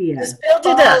that idea. Just build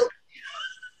it up.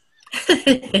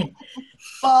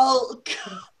 Bulk.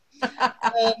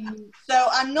 So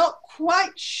I'm not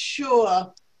quite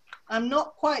sure.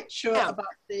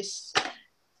 About this.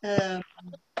 Yeah.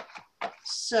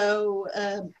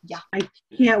 I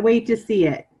can't wait to see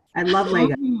it. I love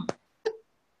Lego.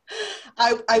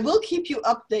 I will keep you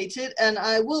updated, and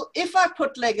I will, if I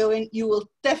put Lego in, you will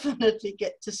definitely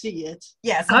get to see it.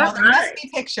 Yes, well, there must be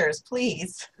pictures,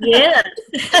 please. Yeah.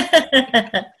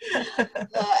 And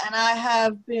I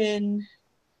have been,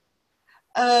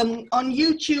 on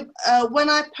YouTube, when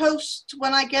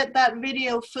I get that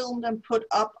video filmed and put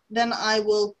up, then I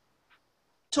will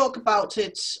talk about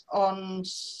it on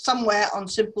somewhere on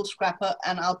Simple Scrapper,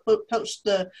 and I'll post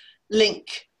the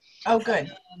link. Oh,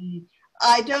 good.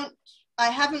 I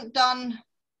haven't done,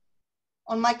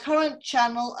 on my current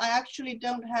channel, I actually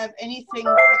don't have anything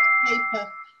with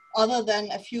paper other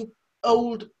than a few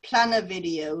old planner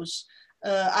videos.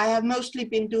 I have mostly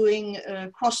been doing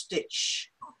cross-stitch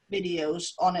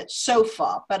videos on it so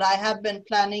far, but I have been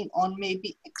planning on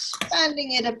maybe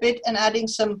expanding it a bit and adding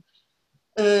some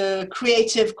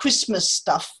creative Christmas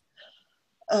stuff,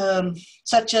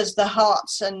 such as the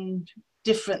hearts and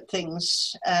different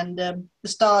things, and the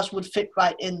stars would fit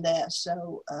right in there.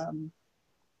 So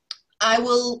I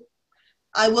will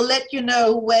let you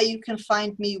know where you can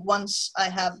find me once I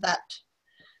have that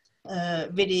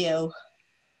video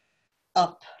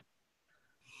up.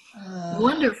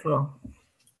 Wonderful.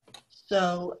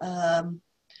 So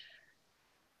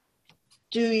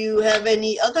do you have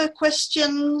any other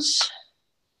questions?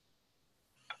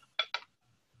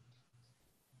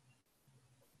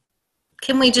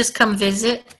 Can we just come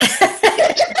visit?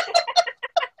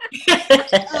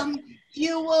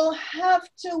 You will have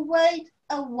to wait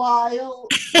a while.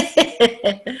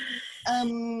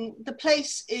 The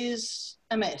place is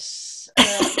a mess.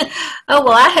 Oh,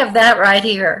 well, I have that right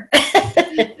here.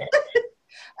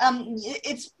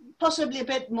 It's possibly a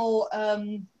bit more,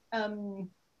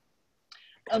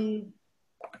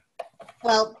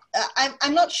 well,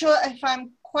 I'm not sure if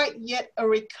I'm quite yet a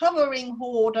recovering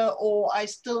hoarder or I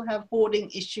still have hoarding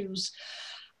issues,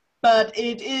 but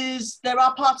there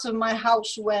are parts of my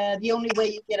house where the only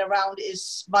way you get around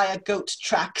is via goat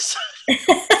tracks.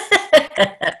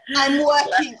 I'm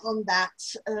working on that.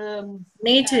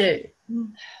 Me too.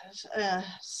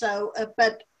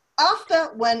 But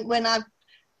after, when I've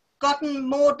gotten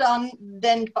more done,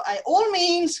 then by all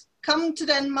means come to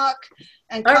Denmark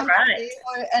and come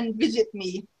and visit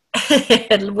me.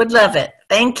 Would love it.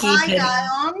 Thank you. Bye,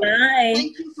 Dion. Bye.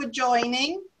 Thank you for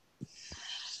joining.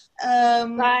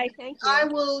 Bye. Thank you. I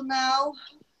will now,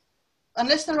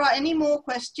 unless there are any more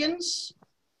questions,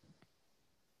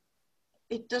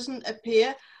 it doesn't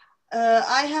appear.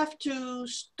 I have to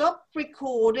stop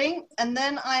recording, and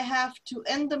then I have to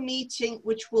end the meeting,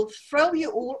 which will throw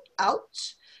you all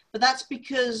out. But that's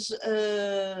because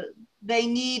they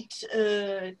need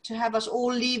to have us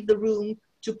all leave the room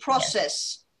to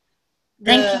process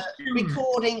the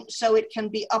recording so it can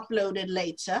be uploaded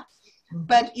later.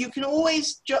 But you can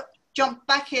always jump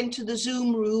back into the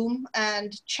Zoom room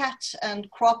and chat and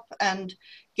crop and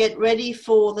get ready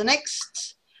for the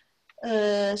next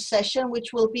session,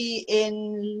 which will be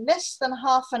in less than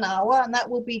half an hour, and that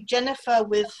will be Jennifer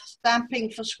with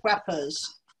Stamping for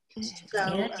Scrappers.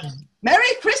 So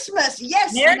Merry Christmas.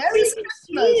 Yes, Merry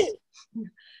Christmas.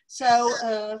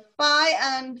 So bye,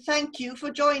 and thank you for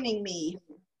joining me.